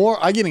 The more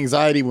I get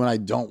anxiety when I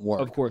don't work.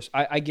 Of course,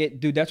 I get,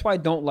 dude. That's why I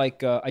don't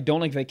like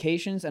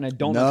vacations and I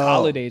don't like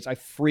holidays. I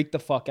freak the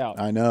fuck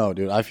out. I know,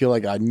 dude. I feel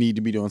like I need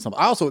to be doing something.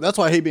 That's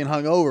why I hate being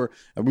hungover.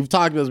 And we've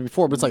talked about this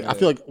before, but it's like I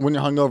feel like when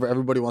you're hungover,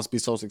 everybody wants to be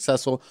so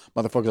successful.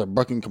 Motherfuckers are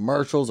booking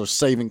commercials or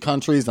saving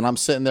countries, and I'm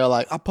sitting there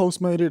like I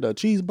postmated a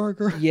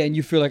cheeseburger. Yeah, and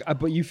you feel like,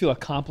 but you feel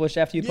accomplished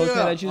after you postmated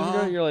that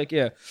cheeseburger. You're like,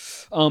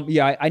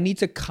 I need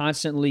to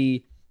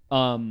constantly.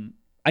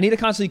 I need to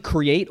constantly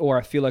create, or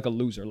I feel like a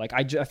loser. Like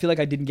I feel like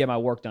I didn't get my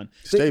work done.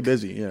 Stay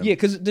busy, yeah. Yeah,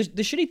 because the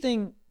shitty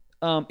thing,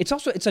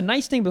 it's a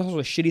nice thing, but also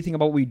a shitty thing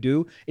about what we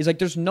do is like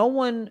there's no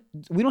one.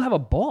 We don't have a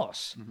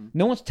boss. Mm-hmm.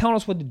 No one's telling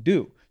us what to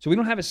do, so we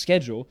don't have a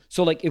schedule.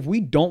 So like if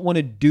we don't want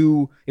to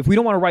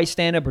write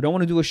stand up or don't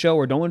want to do a show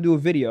or don't want to do a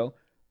video,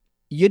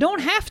 you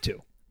don't have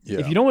to. Yeah.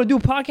 If you don't want to do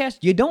a podcast,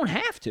 you don't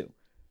have to.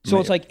 So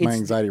it's like my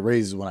anxiety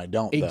raises when I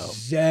don't.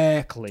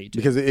 Exactly. Dude.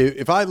 Because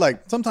if I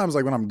sometimes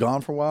when I'm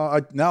gone for a while, I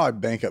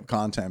bank up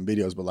content and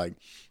videos, but like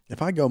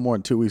if I go more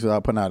than 2 weeks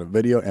without putting out a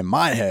video, in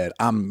my head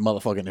I'm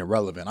motherfucking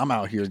irrelevant. I'm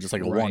out here just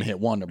like a one-hit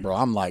wonder, bro.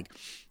 I'm like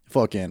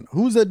fucking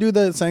who's that dude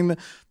that sang that?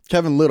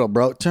 Kevin Little,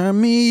 bro.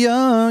 Turn me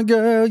on,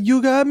 girl.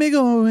 You got me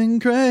going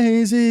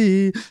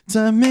crazy.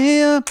 Turn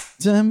me up,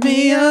 turn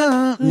me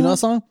up. You know that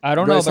song? I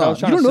don't know, but I was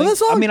trying to sing. You don't know that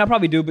song? I mean, I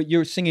probably do, but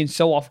you're singing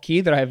so off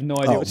key that I have no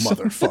idea. Oh,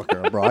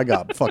 motherfucker, bro. I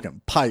got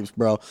fucking pipes,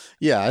 bro.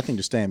 Yeah, I think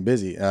you're staying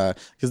busy.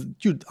 Because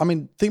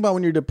think about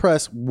when you're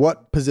depressed.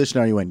 What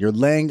position are you in? You're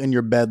laying in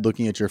your bed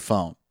looking at your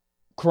phone.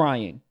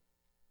 Crying.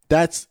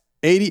 That's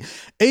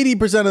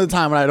 80% of the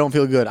time when I don't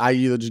feel good, I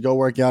either just go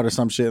work out or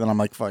some shit, and I'm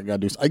like, fuck, I gotta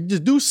do. I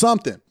just do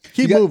something.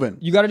 Keep moving.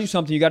 You got to do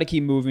something. You got to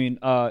keep moving.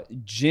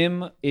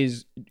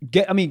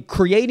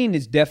 Creating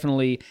is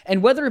definitely,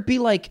 and whether it be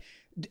like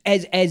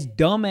as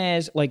dumb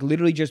as like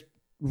literally just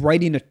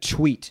writing a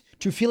tweet,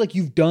 to feel like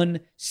you've done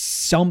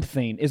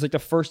something is like the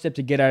first step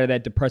to get out of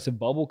that depressive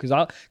bubble.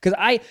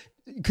 I'll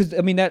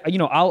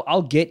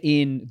get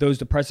in those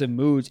depressive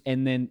moods,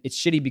 and then it's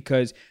shitty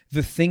because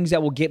the things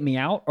that will get me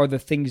out are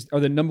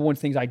the number one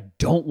things I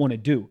don't want to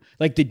do.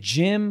 Like the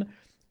gym,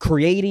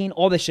 creating,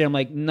 all this shit. I'm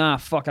like, nah,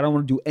 fuck, I don't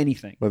want to do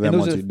anything. But then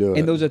once you do it.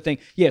 And those are things.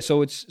 Yeah,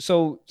 so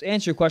to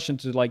answer your question,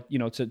 to like,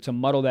 to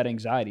muddle that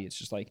anxiety, it's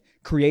just like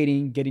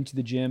creating, getting to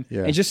the gym,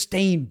 and just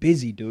staying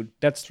busy, dude.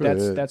 That's what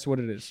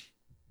it is.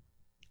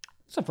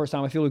 It's the first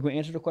time I feel like we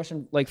answered a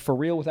question like for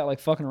real without like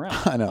fucking around.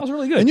 I know. That was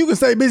really good. And you can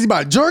stay busy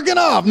by jerking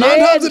off 9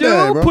 times a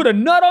day, bro. Put a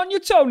nut on your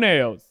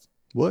toenails.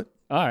 What?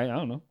 All right, I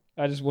don't know.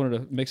 I just wanted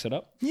to mix it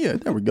up. Yeah,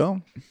 there we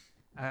go.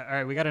 All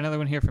right, we got another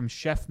one here from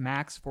Chef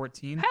Max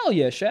 14. Hell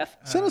yeah, chef.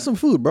 Send us some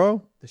food,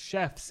 bro. The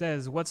chef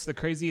says, "What's the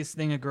craziest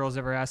thing a girl's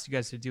ever asked you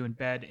guys to do in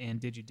bed, and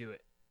did you do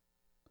it?"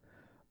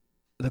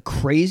 The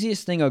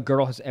craziest thing a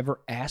girl has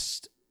ever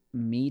asked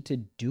me to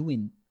do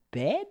in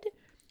bed?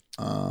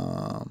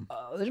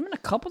 There's been a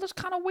couple that's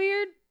kind of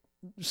weird.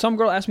 Some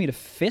girl asked me to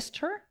fist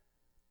her.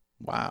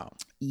 Wow.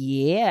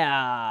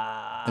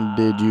 Yeah. And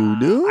did you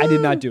do it? I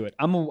did not do it.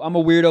 I'm a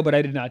weirdo, but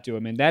I did not do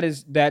it, man.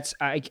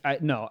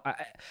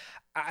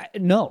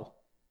 No.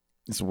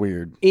 It's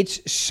weird.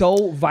 It's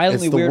so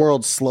violently weird. It's the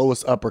world's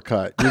slowest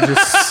uppercut. You're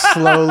just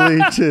slowly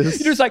You're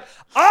just like,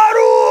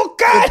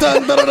 Aruka!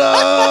 Dun, dun,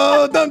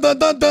 dun, dun, dun,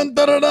 dun,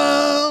 dun,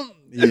 dun.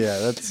 Yeah,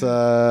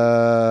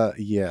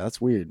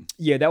 that's weird.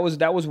 Yeah, that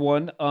was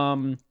one.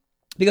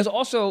 Because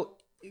also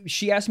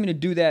she asked me to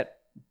do that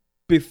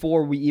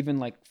before we even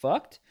like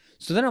fucked.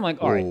 So then I'm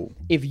like, all right,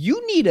 if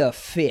you need a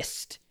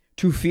fist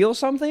to feel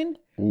something,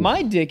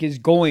 my dick is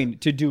going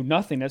to do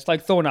nothing. That's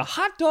like throwing a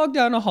hot dog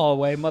down the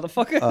hallway,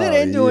 motherfucker. It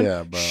ain't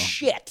doing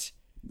shit.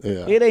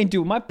 Yeah. It ain't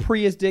doing. My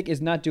Prius dick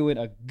is not doing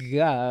a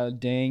god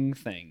dang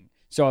thing.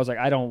 So I was like,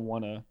 I don't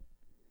want to.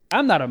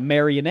 I'm not a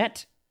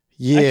marionette.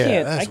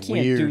 Yeah, I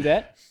can't do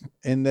that.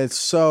 And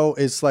it's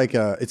like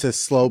it's a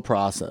slow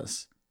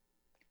process.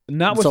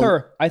 Not with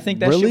her. I think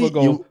that shit will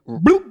go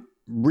bloop.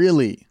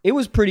 Really? It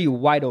was pretty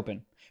wide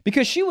open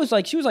because she was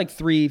like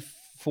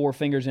 3-4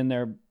 fingers in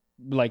there,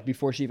 like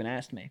before she even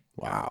asked me.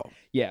 Wow.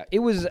 Yeah, it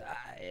was.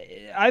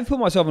 I've put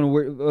myself in a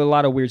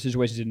lot of weird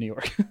situations in New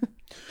York.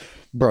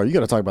 Bro, you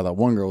got to talk about that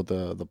one girl with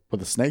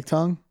the snake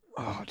tongue.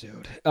 Oh,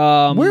 dude.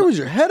 Where was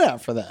your head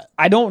at for that?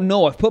 I don't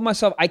know. I've put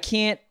myself. I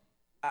can't.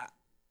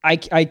 No.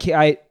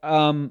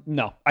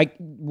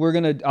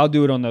 I'll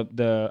do it on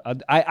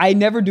the. I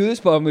never do this,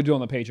 but I'm gonna do it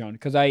on the Patreon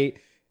because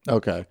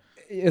Okay.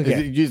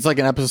 It's like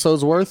an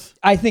episode's worth?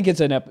 I think it's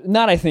an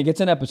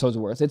episode's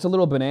worth. It's a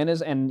little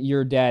bananas, and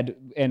your dad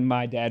and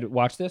my dad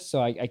watch this, so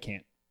I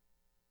can't.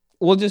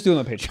 We'll just do it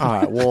on the Patreon. All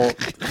right, well,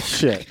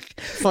 shit.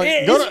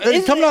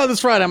 Coming out this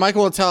Friday,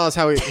 Michael will tell us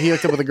how he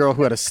hooked up with a girl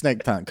who had a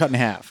snake tongue, cut in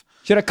half.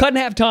 She had a cut in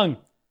half tongue.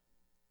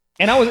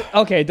 And I was,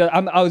 okay,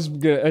 I was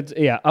good.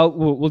 Yeah,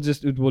 we'll do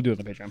it on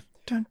the Patreon.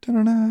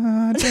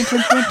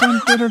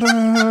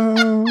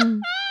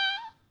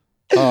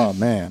 Oh,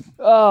 man.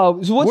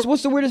 Oh, so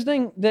what's the weirdest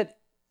thing that...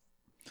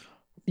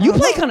 You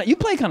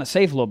play kind of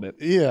safe a little bit.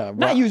 Yeah.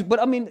 Not you,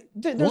 but I mean,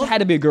 there's had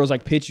to be a girl's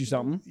like pitch you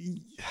something.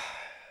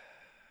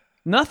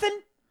 Nothing?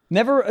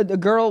 Never, a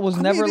girl was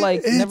never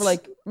like,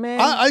 man.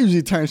 I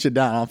usually turn shit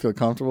down I don't feel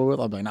comfortable with.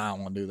 I'm like, nah, I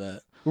don't want to do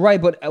that.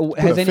 Right, but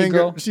has any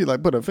girl... She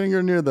like put a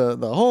finger near the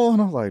hole,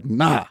 and I was like,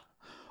 nah.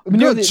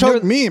 Girl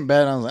choked me in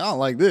bed. I was like, I don't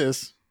like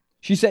this.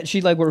 She said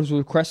she like was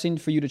requesting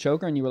for you to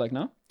choke her, and you were like,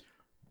 no?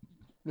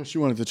 No, she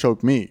wanted to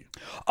choke me.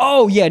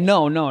 Oh, yeah,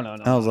 no.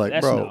 I was like,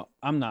 bro. No,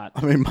 I'm not.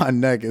 I mean, my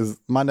neck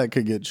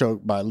could get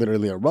choked by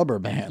literally a rubber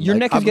band. Your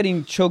neck is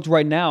getting choked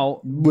right now.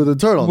 With a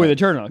turtleneck. With a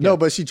turtleneck. No,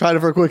 but she tried it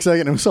for a quick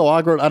second. It was so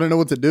awkward. I didn't know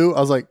what to do. I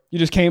was like. You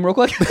just came real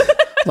quick?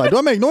 Like, do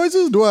I make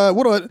noises?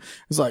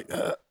 It's like,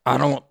 I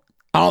don't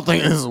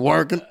think this is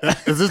working.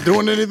 Is this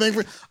doing anything for?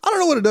 I don't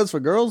know what it does for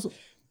girls.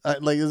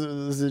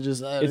 Is it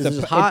just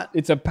hot?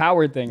 It's a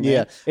power thing. Man.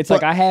 Yeah, it's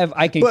like I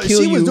can kill you. But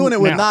she was doing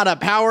it with not a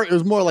power. It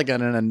was more like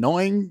an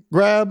annoying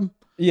grab.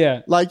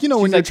 Yeah, like when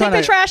you're trying to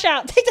take the trash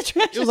out. Take the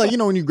trash. It was like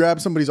when you grab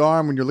somebody's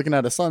arm when you're looking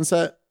at a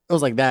sunset. It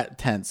was like that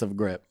tense of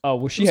grip. Oh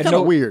well, she had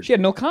weird. She had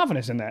no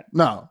confidence in that.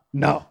 No,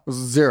 it was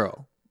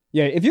zero.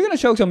 Yeah, if you're gonna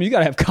choke someone, you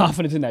gotta have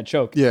confidence in that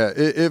choke. Yeah,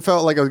 it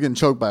felt like I was getting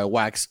choked by a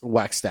wax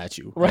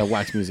statue at a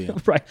wax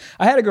museum. Right.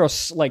 I had a girl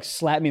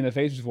slap me in the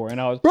face before, and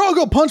I was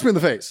go punch me in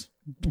the face.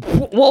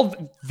 Well,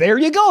 there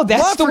you go.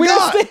 That's the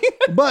weirdest thing.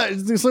 But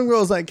some girl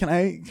was like, "Can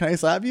I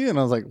slap you?" And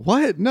I was like,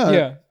 "What? No."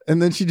 Yeah. And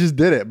then she just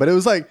did it, but it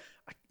was like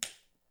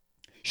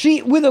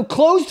she with a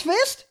closed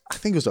fist. I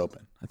think it was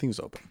open. All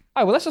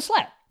right. Well, that's a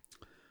slap.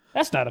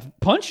 That's not a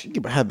punch.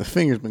 Yeah, but had the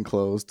fingers been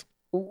closed.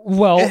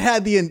 Well, it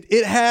had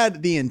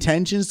the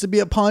intentions to be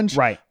a punch,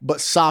 right? But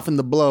softened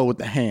the blow with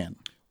the hand.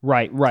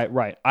 Right.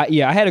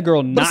 I had a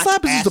girl not. But a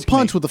slap is just a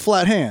punch with a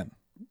flat hand.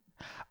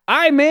 All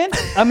right, man.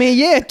 I mean,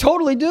 yeah,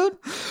 totally, dude.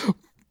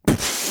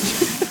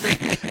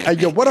 Hey,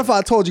 yo, what if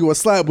I told you a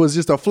slap was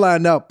just a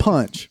flattened out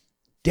punch?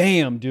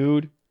 Damn,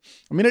 dude.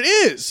 I mean, it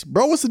is,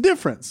 bro. What's the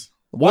difference?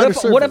 What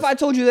if I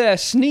told you that a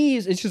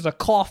sneeze is just a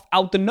cough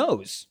out the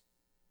nose?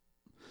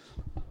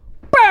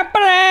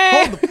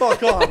 Hold the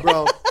fuck on,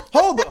 bro.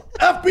 Hold the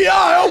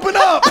FBI, open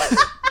up.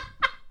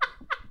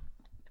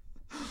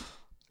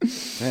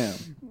 Damn.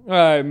 All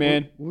right,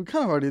 man. We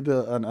kind of already did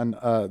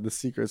the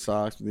secret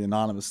socks with the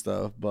anonymous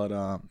stuff, but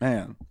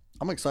man,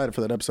 I'm excited for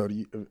that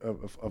episode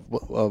of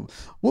what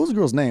was the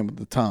girl's name with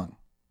the tongue?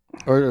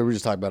 Or we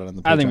just talked about it on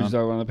the Patreon? I think we just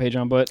talked about it on the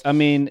Patreon, but I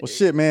mean... Well,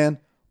 shit, man.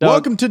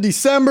 Welcome to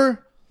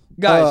December.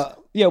 Guys,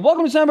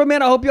 welcome to December,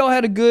 man. I hope y'all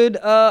had a good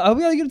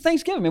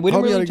Thanksgiving, man. We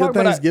didn't really talk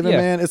about Thanksgiving,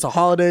 man. It's a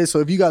holiday, so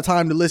if you got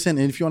time to listen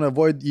and if you want to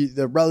avoid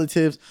the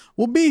relatives,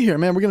 we'll be here,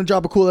 man. We're going to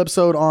drop a cool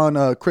episode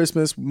on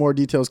Christmas. More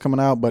details coming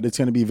out, but it's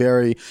going to be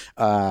very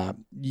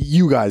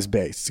you guys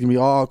based. It's going to be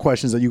all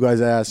questions that you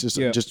guys ask,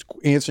 just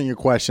answering your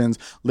questions,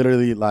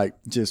 literally like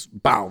just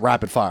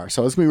rapid fire.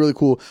 So it's going to be really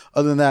cool.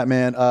 Other than that,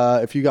 man,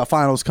 if you got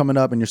finals coming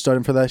up and you're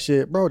studying for that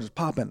shit, bro, just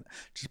popping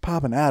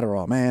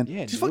Adderall, man.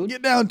 Yeah, just fucking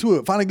get down to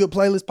it. Find a good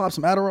playlist, pop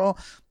some Adderall.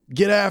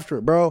 Get after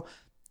it, bro.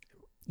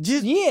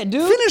 Just dude.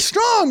 Finish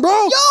strong, bro.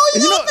 Yo,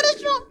 finish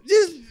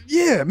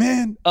strong.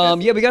 Man.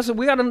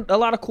 We got a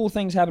lot of cool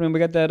things happening. We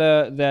got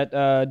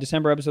that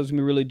December episode's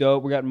gonna be really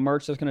dope. We got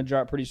merch that's gonna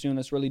drop pretty soon.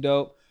 That's really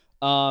dope.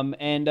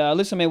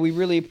 Listen, man, we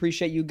really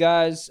appreciate you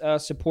guys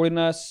supporting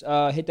us.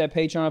 Hit that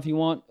Patreon if you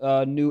want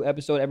a new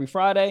episode every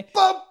Friday.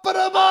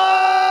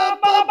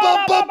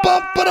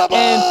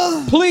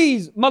 And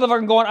please,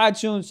 motherfucking go on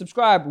iTunes,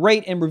 subscribe,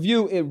 rate, and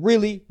review. It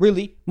really,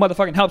 really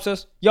motherfucking helps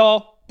us.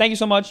 Y'all, thank you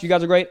so much. You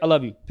guys are great. I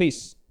love you.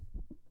 Peace.